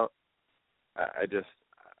earlobes out, I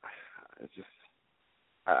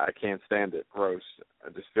can't stand it. Gross. I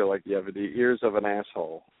just feel like you have the ears of an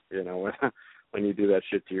asshole, you know, when you do that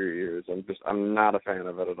shit to your ears. I'm not a fan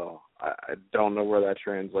of it at all. I don't know where that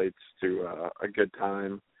translates to a good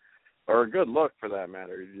time or a good look for that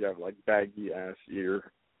matter. You have like baggy ass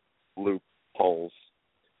ear loop holes.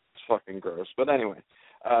 It's fucking gross. But anyway,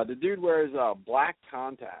 the dude wears black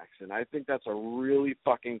contacts, and I think that's a really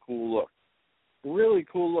fucking cool look. Really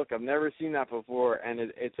cool look. I've never seen that before, and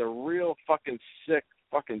it's a real fucking sick,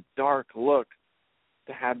 fucking dark look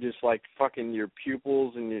to have just like fucking your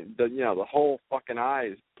pupils and the whole fucking eye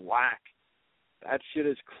is black. That shit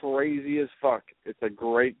is crazy as fuck. It's a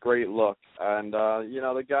great, great look. And,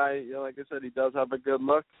 the guy, like I said, he does have a good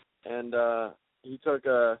look. And he took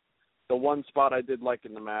the one spot I did like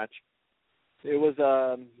in the match. It was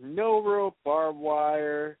no rope, barbed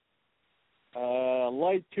wire,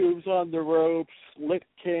 light tubes on the ropes, lit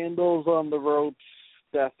candles on the ropes,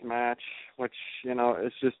 death match, which, you know,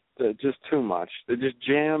 it's just too much. They just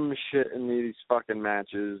jam shit in these fucking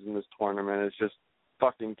matches in this tournament. It's just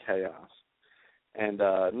fucking chaos. And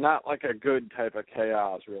not like a good type of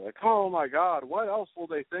chaos where you're like, oh my God, what else will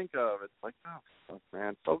they think of? It's like, oh, fuck,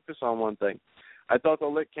 man, focus on one thing. I thought the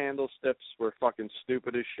lit candle stiffs were fucking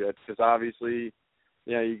stupid as shit because obviously,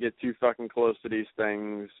 you know, you get too fucking close to these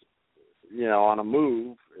things, you know, on a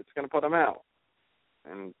move, it's going to put them out.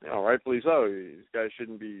 And, you know, rightfully so. These guys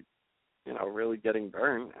shouldn't be, you know, really getting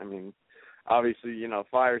burnt. I mean, obviously, you know,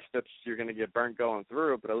 fire steps, you're going to get burnt going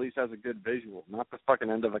through it, but at least has a good visual, not the fucking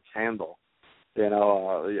end of a candle. You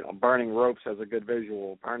know, burning ropes has a good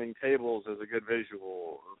visual. Burning tables has a good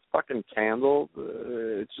visual. Fucking candle,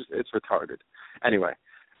 it's retarded. Anyway,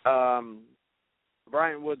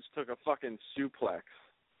 Brian Woods took a fucking suplex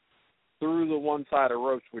through the one side of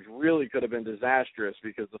ropes, which really could have been disastrous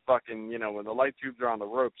because the fucking, you know, when the light tubes are on the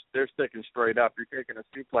ropes, they're sticking straight up. You're taking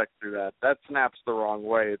a suplex through that. That snaps the wrong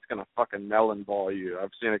way. It's going to fucking melon ball you.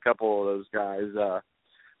 I've seen a couple of those guys,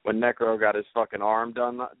 when Necro got his fucking arm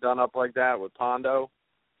done up like that with Pondo,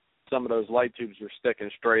 some of those light tubes were sticking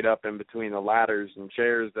straight up in between the ladders and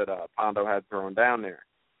chairs that Pondo had thrown down there.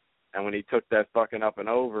 And when he took that fucking up and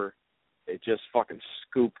over, it just fucking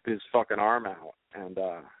scooped his fucking arm out. And,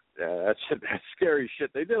 yeah, that's scary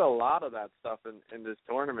shit. They did a lot of that stuff in this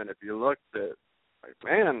tournament. If you looked at, like,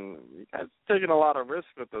 man, you guys taking a lot of risk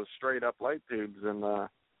with those straight up light tubes and,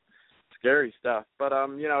 scary stuff. But,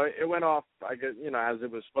 you know, it went off, I guess, you know, as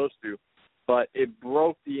it was supposed to. But it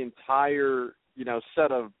broke the entire, you know,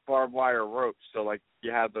 set of barbed wire ropes. So, like,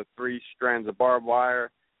 you had the 3 strands of barbed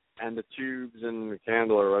wire and the tubes and the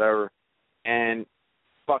candle or whatever. And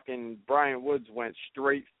fucking Brian Woods went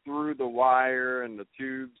straight through the wire and the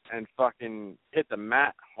tubes and fucking hit the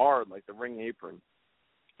mat hard like the ring apron.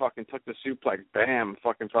 Fucking took the suplex, bam,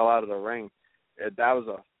 fucking fell out of the ring. That was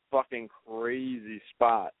a fucking crazy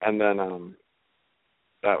spot. And then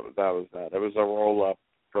that was that. It was a roll up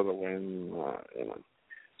for the win. You know.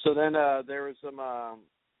 So then there was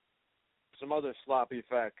some other sloppy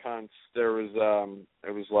fat cunts. There was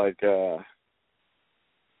it was like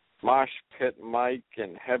Mosh Pit Mike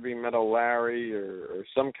and Heavy Metal Larry or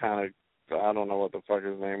some kind of, I don't know what the fuck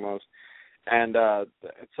his name was. And at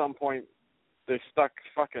some point they stuck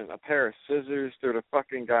fucking a pair of scissors through the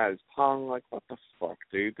fucking guy's tongue. Like, what the fuck,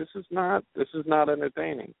 dude? This is not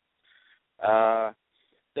entertaining.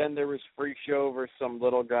 Then there was Freak Show versus some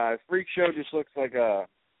little guy. Freak Show just looks like a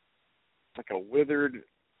withered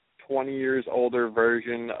 20 years older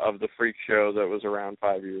version of the Freak Show that was around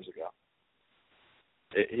 5 years ago.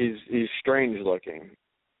 He's strange looking.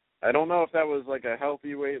 I don't know if that was like a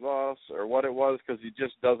healthy weight loss or what it was, because he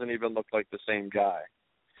just doesn't even look like the same guy.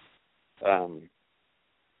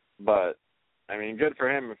 But I mean, good for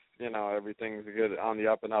him if, you know, everything's good on the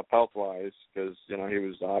up and up health wise, because, you know, he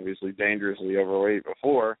was obviously dangerously overweight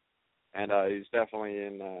before, and he's definitely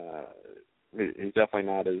he's definitely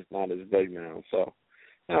not as big now. So,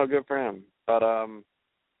 you know, good for him. But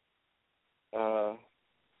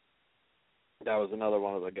that was another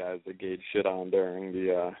one of the guys that gave shit on during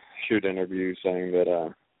the shoot interview, saying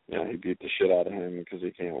that you know, he beat the shit out of him because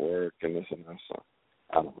he can't work and this and that. So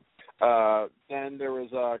I don't know. Then there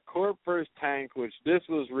was Corp vs. Tank, which this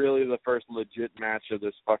was really the first legit match of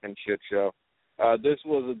this fucking shit show. This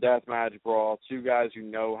was a deathmatch brawl. 2 guys who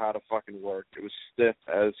know how to fucking work. It was stiff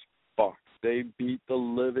as fuck. They beat the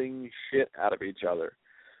living shit out of each other.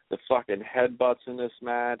 The fucking headbutts in this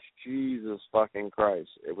match, Jesus fucking Christ.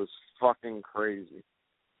 It was fucking crazy.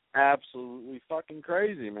 Absolutely fucking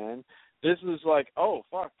crazy, man. This was like, oh,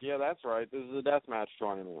 fuck, yeah, that's right. This is a deathmatch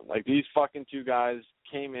tournament. Like, these fucking 2 guys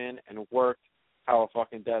came in and worked how a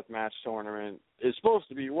fucking deathmatch tournament is supposed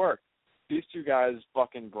to be worked. These 2 guys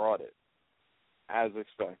fucking brought it, as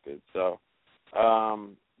expected. So,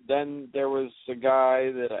 then there was a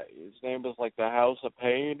guy that his name was like the House of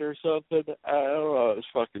Pain or something. I don't know what his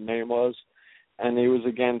fucking name was. And he was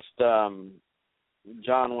against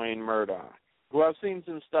John Wayne Murdoch, who I've seen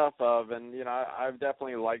some stuff of, and, you know, I've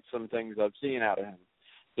definitely liked some things I've seen out of him.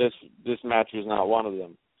 This match was not one of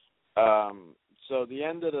them. So the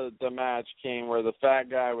end of the match came where the fat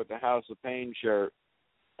guy with the House of Pain shirt,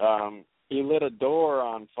 he lit a door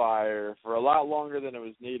on fire for a lot longer than it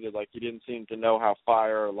was needed. Like, he didn't seem to know how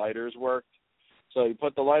fire or lighters worked. So he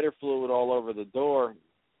put the lighter fluid all over the door,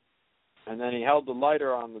 and then he held the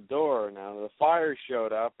lighter on the door. Now, the fire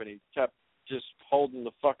showed up, and he kept just holding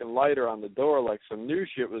the fucking lighter on the door like some new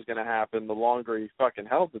shit was going to happen the longer he fucking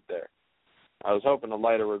held it there. I was hoping the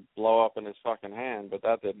lighter would blow up in his fucking hand, but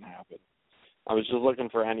that didn't happen. I was just looking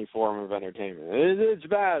for any form of entertainment. It's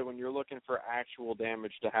bad when you're looking for actual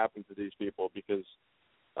damage to happen to these people, because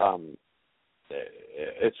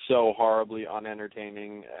it's so horribly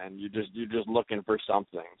unentertaining, and you're just looking for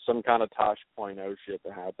something, some kind of Tosh.0 shit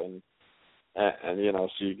to happen, and so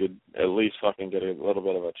you could at least fucking get a little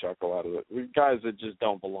bit of a chuckle out of it. Guys that just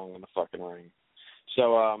don't belong in the fucking ring.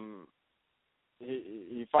 So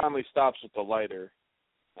he finally stops with the lighter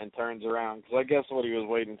and turns around, because I guess what he was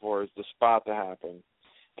waiting for is the spot to happen.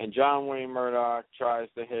 And John Wayne Murdoch tries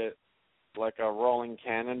to hit like a rolling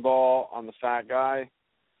cannonball on the fat guy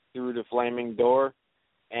through the flaming door,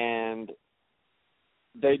 and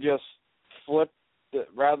they just flipped it,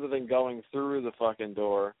 rather than going through the fucking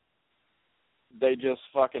door, they just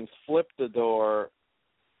fucking flipped the door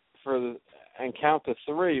and count to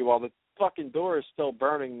 3 while the fucking door is still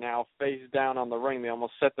burning now, face down on the ring. They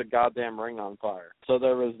almost set the goddamn ring on fire. So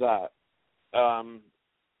there was that.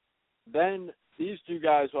 Then these two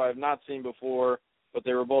guys who I have not seen before, but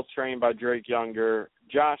they were both trained by Drake Younger,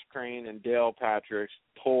 Josh Crane and Dale Patrick,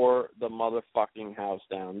 tore the motherfucking house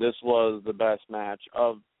down. This was the best match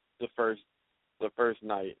of the first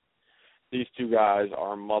night. These two guys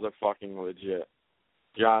are motherfucking legit.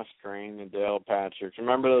 Josh Crane and Dale Patrick.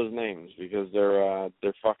 Remember those names because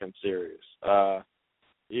they're fucking serious.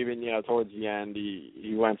 Even towards the end,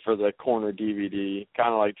 he went for the corner DVD,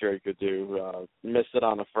 kind of like Drake could do. Missed it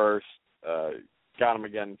on the first. Got him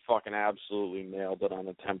again. Fucking absolutely nailed it on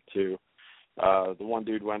attempt 2. The one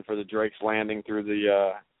dude went for the Drake's landing through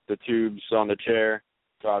the tubes on the chair.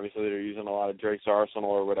 So obviously they're using a lot of Drake's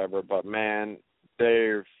arsenal or whatever. But man,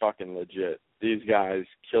 they're fucking legit. These guys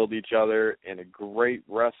killed each other in a great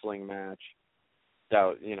wrestling match.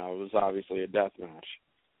 That it was obviously a death match.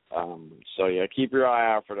 So yeah, keep your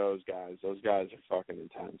eye out for those guys. Those guys are fucking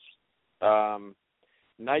intense.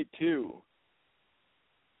 Night 2.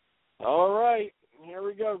 All right, here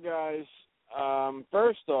we go, guys.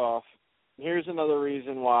 First off, here's another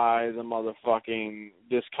reason why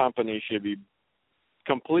this company should be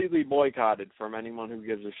completely boycotted from anyone who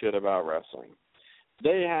gives a shit about wrestling.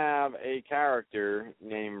 They have a character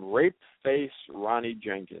named Rape Face Ronnie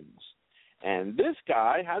Jenkins. And this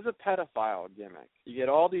guy has a pedophile gimmick. You get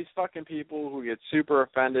all these fucking people who get super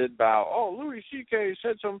offended about, Louis C.K.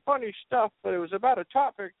 said some funny stuff, but it was about a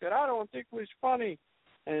topic that I don't think was funny.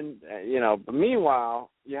 And, but meanwhile,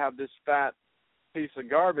 you have this fat piece of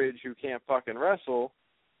garbage who can't fucking wrestle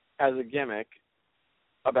has a gimmick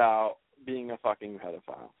about being a fucking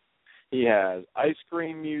pedophile. He has ice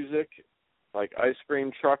cream music, like ice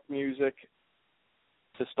cream truck music,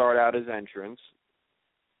 to start out his entrance.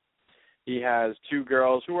 He has 2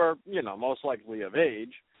 girls who are, most likely of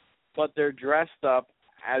age, but they're dressed up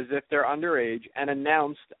as if they're underage and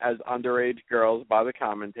announced as underage girls by the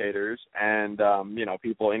commentators and,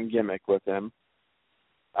 people in gimmick with him.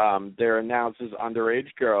 They're announced as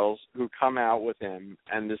underage girls who come out with him,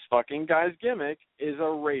 and this fucking guy's gimmick is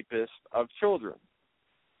a rapist of children.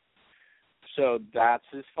 So that's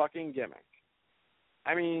his fucking gimmick.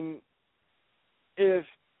 I mean, if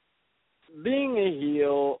being a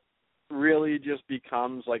heel really just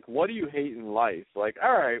becomes like, what do you hate in life? Like,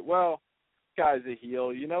 all right, well, guy's a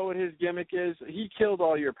heel. You know what his gimmick is? He killed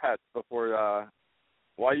all your pets before,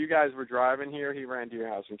 while you guys were driving here, he ran to your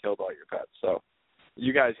house and killed all your pets. So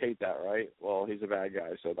you guys hate that, right? Well, he's a bad guy,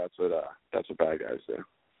 so that's what bad guys do.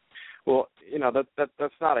 Well,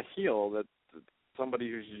 that's not a heel. That's somebody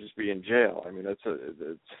who should just be in jail. I mean, it's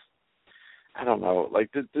I don't know.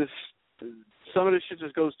 Like this, some of this shit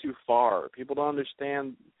just goes too far. People don't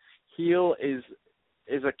understand. Heel is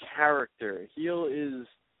a character. Heel is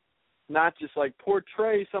not just like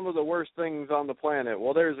portray some of the worst things on the planet.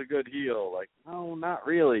 Well, there's a good heel. Like, no, not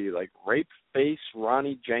really. Like Rape Face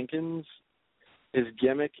Ronnie Jenkins, his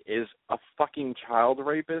gimmick is a fucking child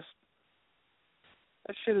rapist.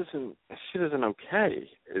 That shit isn't okay.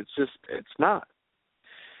 It's not.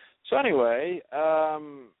 So anyway,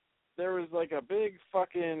 there was like a big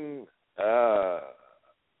fucking, I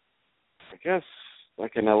guess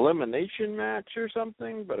like an elimination match or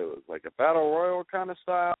something, but it was like a battle royal kind of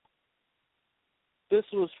style. This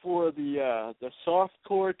was for the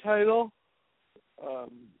softcore title,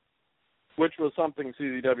 which was something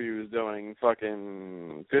CZW was doing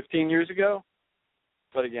fucking 15 years ago.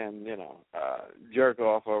 But again, jerk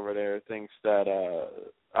off over there thinks that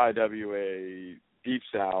IWA Deep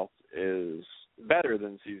South is better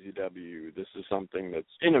than CZW. This is something that's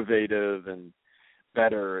innovative and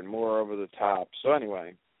better and more over the top. So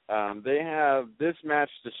anyway, they have this match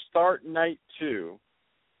to start night 2.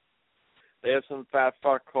 They have some fat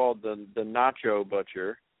fuck called the Nacho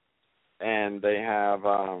Butcher, and they have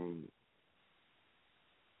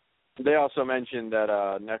they also mentioned that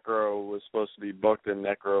Necro was supposed to be booked and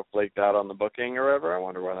Necro flaked out on the booking or whatever. I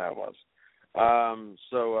wonder why that was.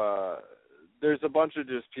 So there's a bunch of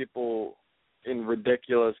just people in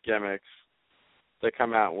ridiculous gimmicks that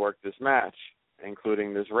come out and work this match,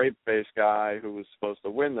 including this rape-faced guy who was supposed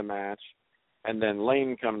to win the match, and then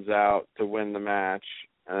Lane comes out to win the match,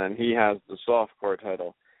 and then he has the softcore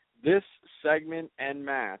title. This segment and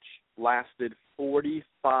match lasted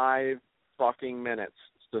 45 fucking minutes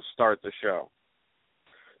to start the show.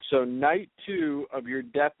 So night 2 of your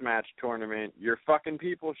deathmatch tournament, your fucking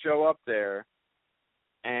people show up there,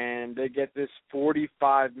 and they get this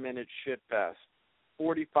 45-minute shit fest.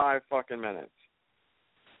 45 fucking minutes.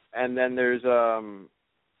 And then there's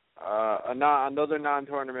another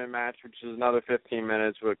non-tournament match, which is another 15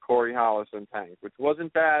 minutes with Corey Hollis and Tank, which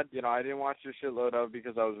wasn't bad. You know, I didn't watch the shitload of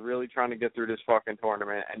because I was really trying to get through this fucking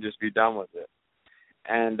tournament and just be done with it.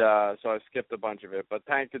 And so I skipped a bunch of it. But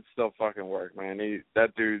Tank could still fucking work, man.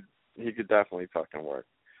 That dude, he could definitely fucking work.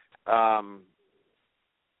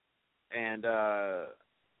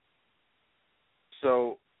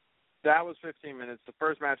 So that was 15 minutes. The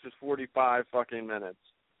first match was 45 fucking minutes.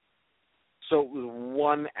 So it was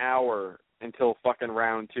 1 hour until fucking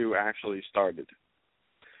round 2 actually started.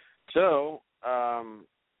 So,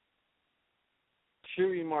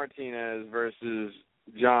 Chewy Martinez versus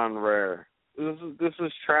John Rare. This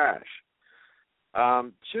is trash.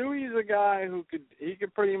 Chewy's a guy who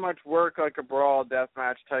could pretty much work like a brawl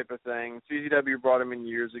deathmatch type of thing. CZW brought him in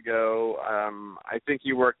years ago. I think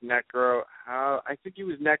he worked Necro. I think he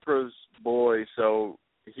was Necro's boy, so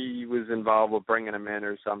he was involved with bringing him in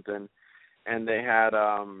or something. And they had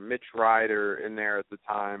Mitch Ryder in there at the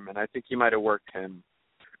time, and I think he might have worked him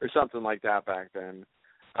or something like that back then.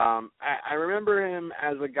 I remember him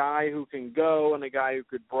as a guy who can go and a guy who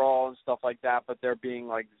could brawl and stuff like that, but there being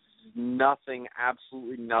like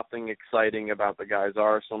absolutely nothing exciting about the guy's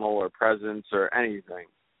arsenal or presence or anything.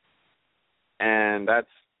 And that's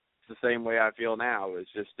the same way I feel now.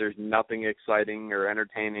 It's just there's nothing exciting or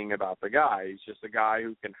entertaining about the guy. He's just a guy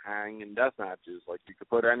who can hang in death matches. Like, you could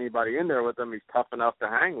put anybody in there with him. He's tough enough to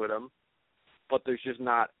hang with him, but there's just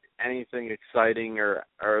not anything exciting or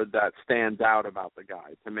that stands out about the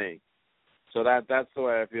guy to me. So that's the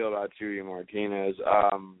way I feel about Chewy Martinez.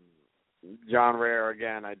 John Rare,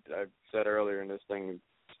 again, I said earlier in this thing,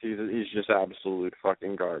 he's just absolute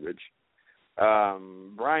fucking garbage.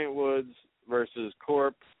 Bryant Woods versus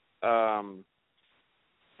Corp.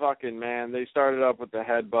 Fucking man, they started up with the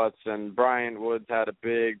headbutts, and Bryant Woods had a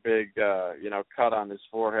big, cut on his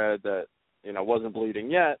forehead that, wasn't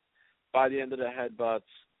bleeding yet. By the end of the headbutts,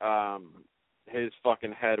 his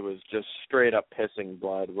fucking head was just straight up pissing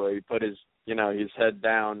blood, where he put his head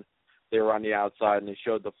down. They were on the outside, and he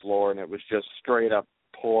showed the floor, and it was just straight up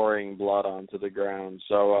pouring blood onto the ground.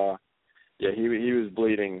 So, he was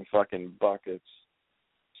bleeding fucking buckets.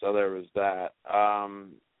 So there was that.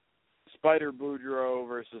 Spider Boudreaux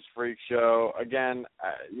versus Freak Show. Again,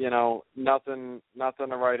 nothing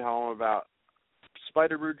to write home about.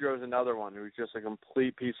 Spider Boudreaux is another one who's just a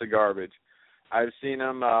complete piece of garbage. I've seen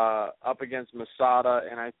him up against Masada,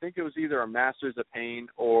 and I think it was either a Masters of Pain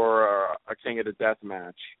or a King of the Death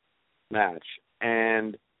match.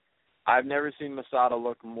 And I've never seen Masada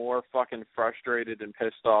look more fucking frustrated and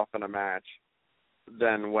pissed off in a match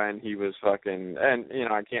than when he was fucking, and,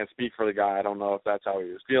 I can't speak for the guy. I don't know if that's how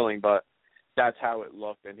he was feeling, but that's how it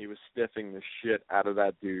looked, and he was stiffing the shit out of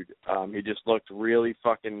that dude. He just looked really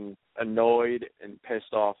fucking annoyed and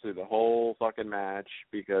pissed off through the whole fucking match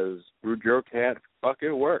because Boudreaux can't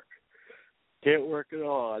fucking work. Can't work at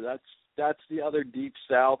all. That's the other Deep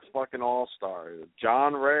South fucking all-star.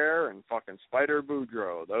 John Rare and fucking Spider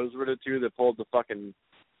Boudreaux. Those were the two that pulled the fucking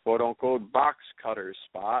quote-unquote box cutter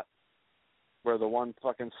spot, where the one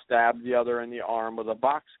fucking stabbed the other in the arm with a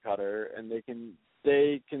box cutter, and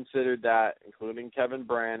they considered that, including Kevin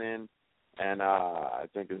Brannon, and I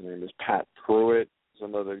think his name is Pat Pruitt, is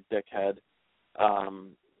another dickhead.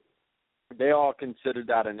 They all considered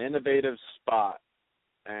that an innovative spot,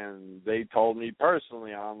 and they told me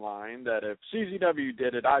personally online that if CZW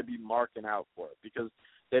did it, I'd be marking out for it, because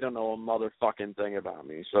they don't know a motherfucking thing about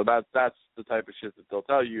me. So that's the type of shit that they'll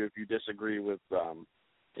tell you if you disagree with a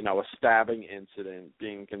stabbing incident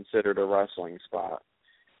being considered a wrestling spot.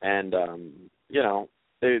 And,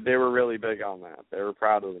 they were really big on that. They were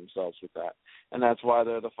proud of themselves with that. And that's why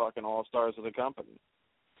they're the fucking all-stars of the company.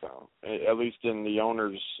 So, at least in the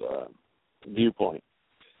owner's viewpoint.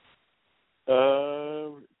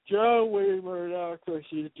 Joey Murdoch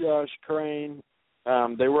versus Josh Crane.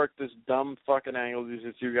 They worked this dumb fucking angle. These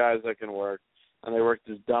are two guys that can work. And they worked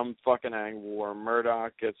this dumb fucking angle where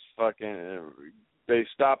Murdoch gets fucking... They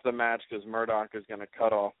stop the match because Murdoch is going to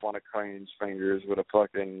cut off one of Crane's fingers with a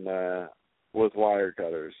fucking, with wire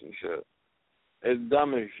cutters and shit. It's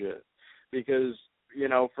dumb as shit. Because,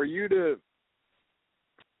 for you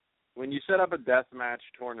when you set up a deathmatch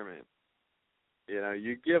tournament,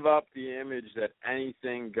 you give up the image that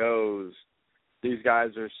anything goes. These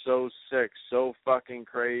guys are so sick, so fucking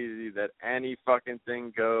crazy that any fucking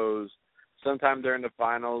thing goes. Sometime during the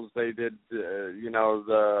finals, they did,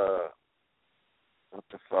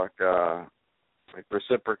 like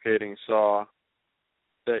reciprocating saw.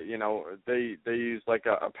 That they used like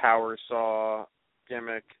a power saw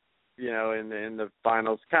gimmick, in the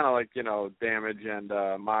finals, kind of like Damage and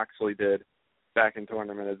Moxley did back in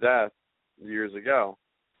Tournament of Death years ago.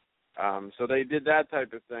 So they did that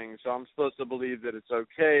type of thing. So I'm supposed to believe that it's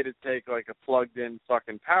okay to take like a plugged-in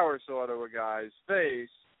fucking power saw to a guy's face,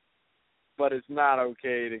 but it's not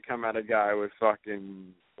okay to come at a guy with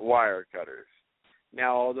fucking wire cutters.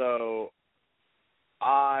 Now, although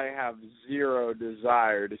I have zero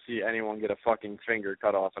desire to see anyone get a fucking finger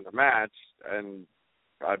cut off in a match, and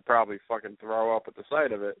I'd probably fucking throw up at the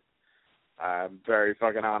sight of it. I'm very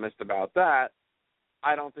fucking honest about that.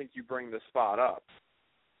 I don't think you bring the spot up,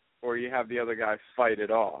 or you have the other guy fight it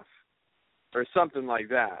off, or something like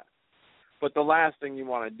that. But the last thing you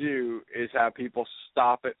want to do is have people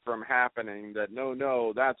stop it from happening, that,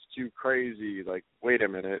 no, that's too crazy. Like, wait a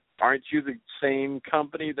minute, aren't you the same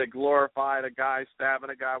company that glorified a guy stabbing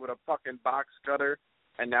a guy with a fucking box cutter?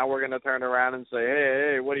 And now we're going to turn around and say,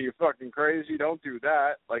 hey, what are you, fucking crazy? Don't do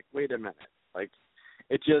that. Like, wait a minute. Like,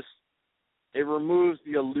 it removes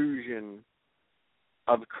the illusion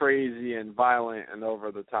of crazy and violent and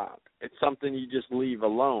over the top. It's something you just leave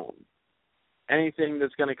alone. Anything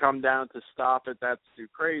that's going to come down to stop it, that's too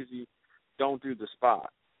crazy, don't do the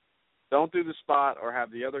spot. Don't do the spot or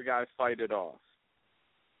have the other guy fight it off.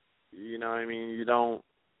 You know what I mean?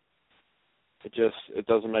 It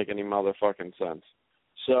doesn't make any motherfucking sense.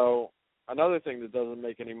 So, another thing that doesn't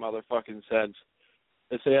make any motherfucking sense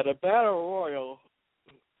is they had a battle royal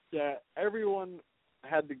that everyone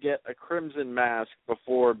had to get a crimson mask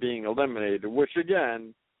before being eliminated, which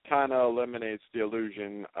again kind of eliminates the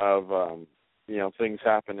illusion of things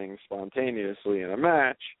happening spontaneously in a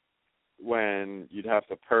match, when you'd have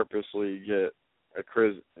to purposely get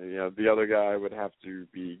the other guy would have to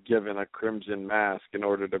be given a crimson mask in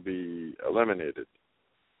order to be eliminated.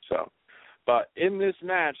 So, but in this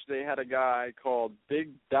match, they had a guy called Big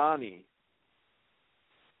Donnie,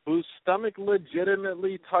 whose stomach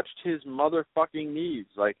legitimately touched his motherfucking knees.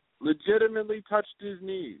 Like, legitimately touched his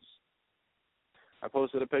knees. I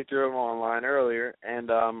posted a picture of him online earlier, and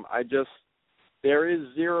there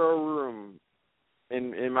is zero room,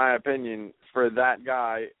 in my opinion, for that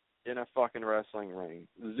guy in a fucking wrestling ring.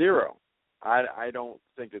 Zero. I don't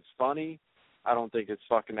think it's funny. I don't think it's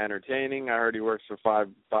fucking entertaining. I heard he works for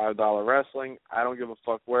 $5 Wrestling. I don't give a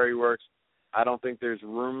fuck where he works. I don't think there's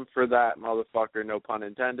room for that motherfucker, no pun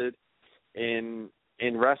intended, in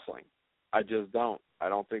wrestling. I just don't. I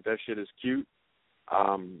don't think that shit is cute.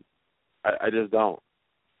 I just don't.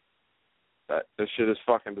 This shit is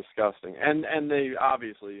fucking disgusting. And they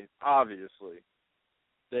obviously,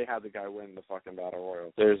 they had the guy win the fucking Battle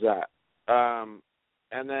Royal. There's that.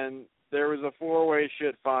 And then there was a 4-way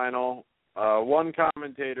shit final. One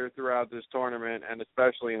commentator throughout this tournament, and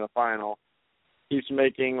especially in the final, keeps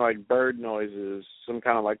making like bird noises, some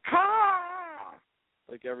kind of like caw.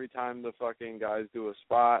 Like every time the fucking guys do a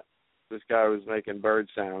spot, this guy was making bird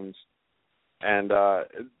sounds, and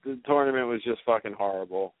the tournament was just fucking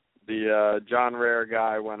horrible. The John Rare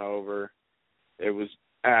guy went over. It was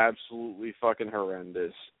absolutely fucking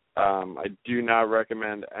horrendous. I do not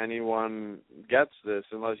recommend anyone gets this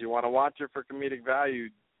unless you want to watch it for comedic value.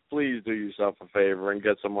 Please do yourself a favor and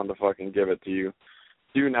get someone to fucking give it to you.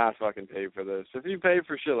 Do not fucking pay for this. If you pay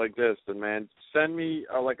for shit like this, then, man, send me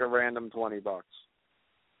a random $20.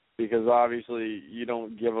 Because obviously you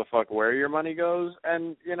don't give a fuck where your money goes.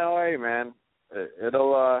 And, hey, man,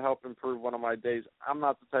 it'll help improve one of my days. I'm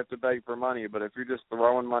not the type to beg for money, but if you're just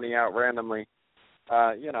throwing money out randomly,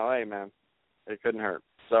 hey, man, it couldn't hurt.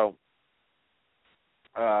 So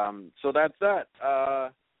that's that.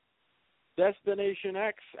 Destination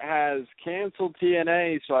X has canceled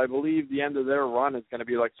TNA, so I believe the end of their run is going to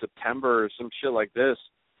be like September or some shit like this.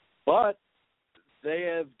 But they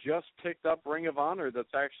have just picked up Ring of Honor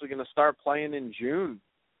that's actually going to start playing in June.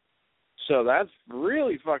 So that's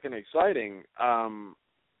really fucking exciting. I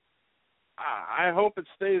hope it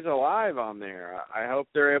stays alive on there. I hope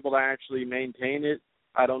they're able to actually maintain it.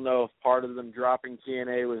 I don't know if part of them dropping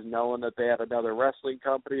TNA was knowing that they had another wrestling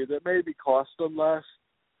company that maybe cost them less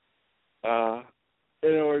in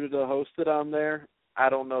order to host it on there. I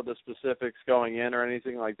don't know the specifics going in or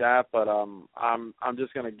anything like that, but I'm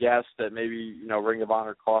just going to guess that maybe Ring of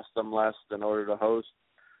Honor cost them less in order to host.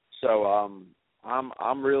 So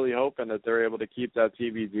I'm really hoping that they're able to keep that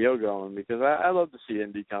TV deal going, because I love to see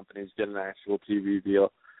indie companies get an actual TV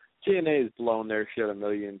deal. TNA has blown their shit a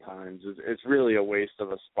million times. It's really a waste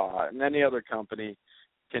of a spot. And any other company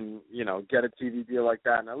can, get a TV deal like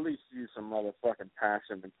that and at least use some motherfucking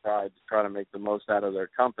passion and pride to try to make the most out of their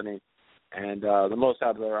company and the most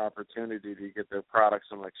out of their opportunity to get their products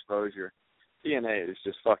some exposure. TNA is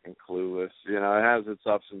just fucking clueless. It has its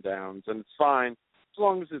ups and downs, and it's fine. As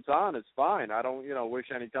long as it's on, it's fine. I don't,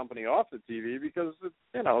 wish any company off the TV, because,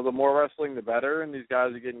 the more wrestling, the better, and these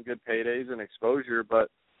guys are getting good paydays and exposure. But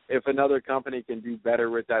if another company can do better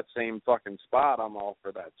with that same fucking spot, I'm all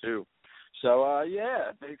for that too. So,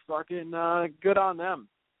 they fucking good on them.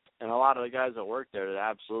 And a lot of the guys that work there, they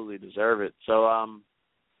absolutely deserve it. So,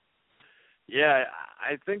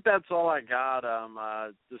 I think that's all I got.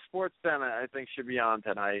 The Sports 10, I think, should be on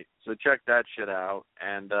tonight, so check that shit out.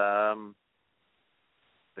 And I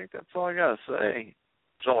think that's all I got to say.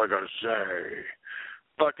 That's all I got to say.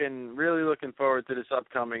 Fucking really looking forward to this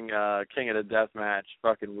upcoming King of the Death match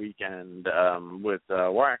fucking weekend with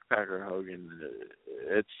Whackpacker Hogan.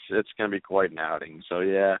 It's going to be quite an outing. So,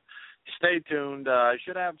 yeah, stay tuned. I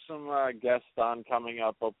should have some guests on coming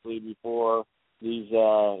up, hopefully, before these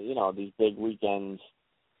these big weekends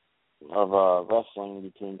of wrestling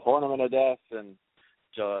between Tournament of Death and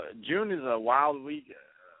June is a wild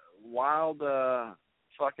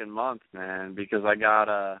fucking month, man, because I got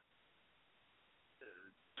a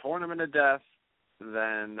Tournament of Death,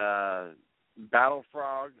 then Battle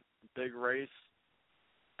Frog, big race,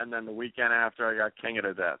 and then the weekend after I got King of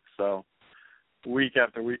the Death. So week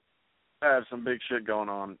after week, I have some big shit going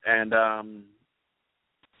on, and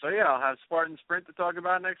so yeah, I'll have Spartan Sprint to talk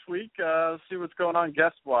about next week. See what's going on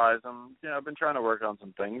guest wise. I've been trying to work on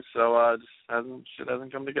some things, so shit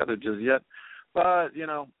hasn't come together just yet. But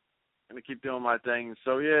gonna keep doing my thing.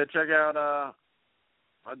 So yeah, check out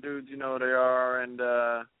my dudes. You know who they are, and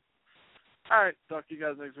all right, talk to you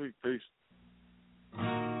guys next week. Peace.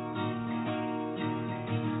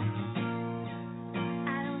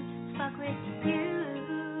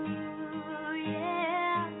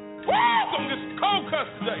 Woo! It's cold cuss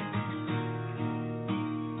today.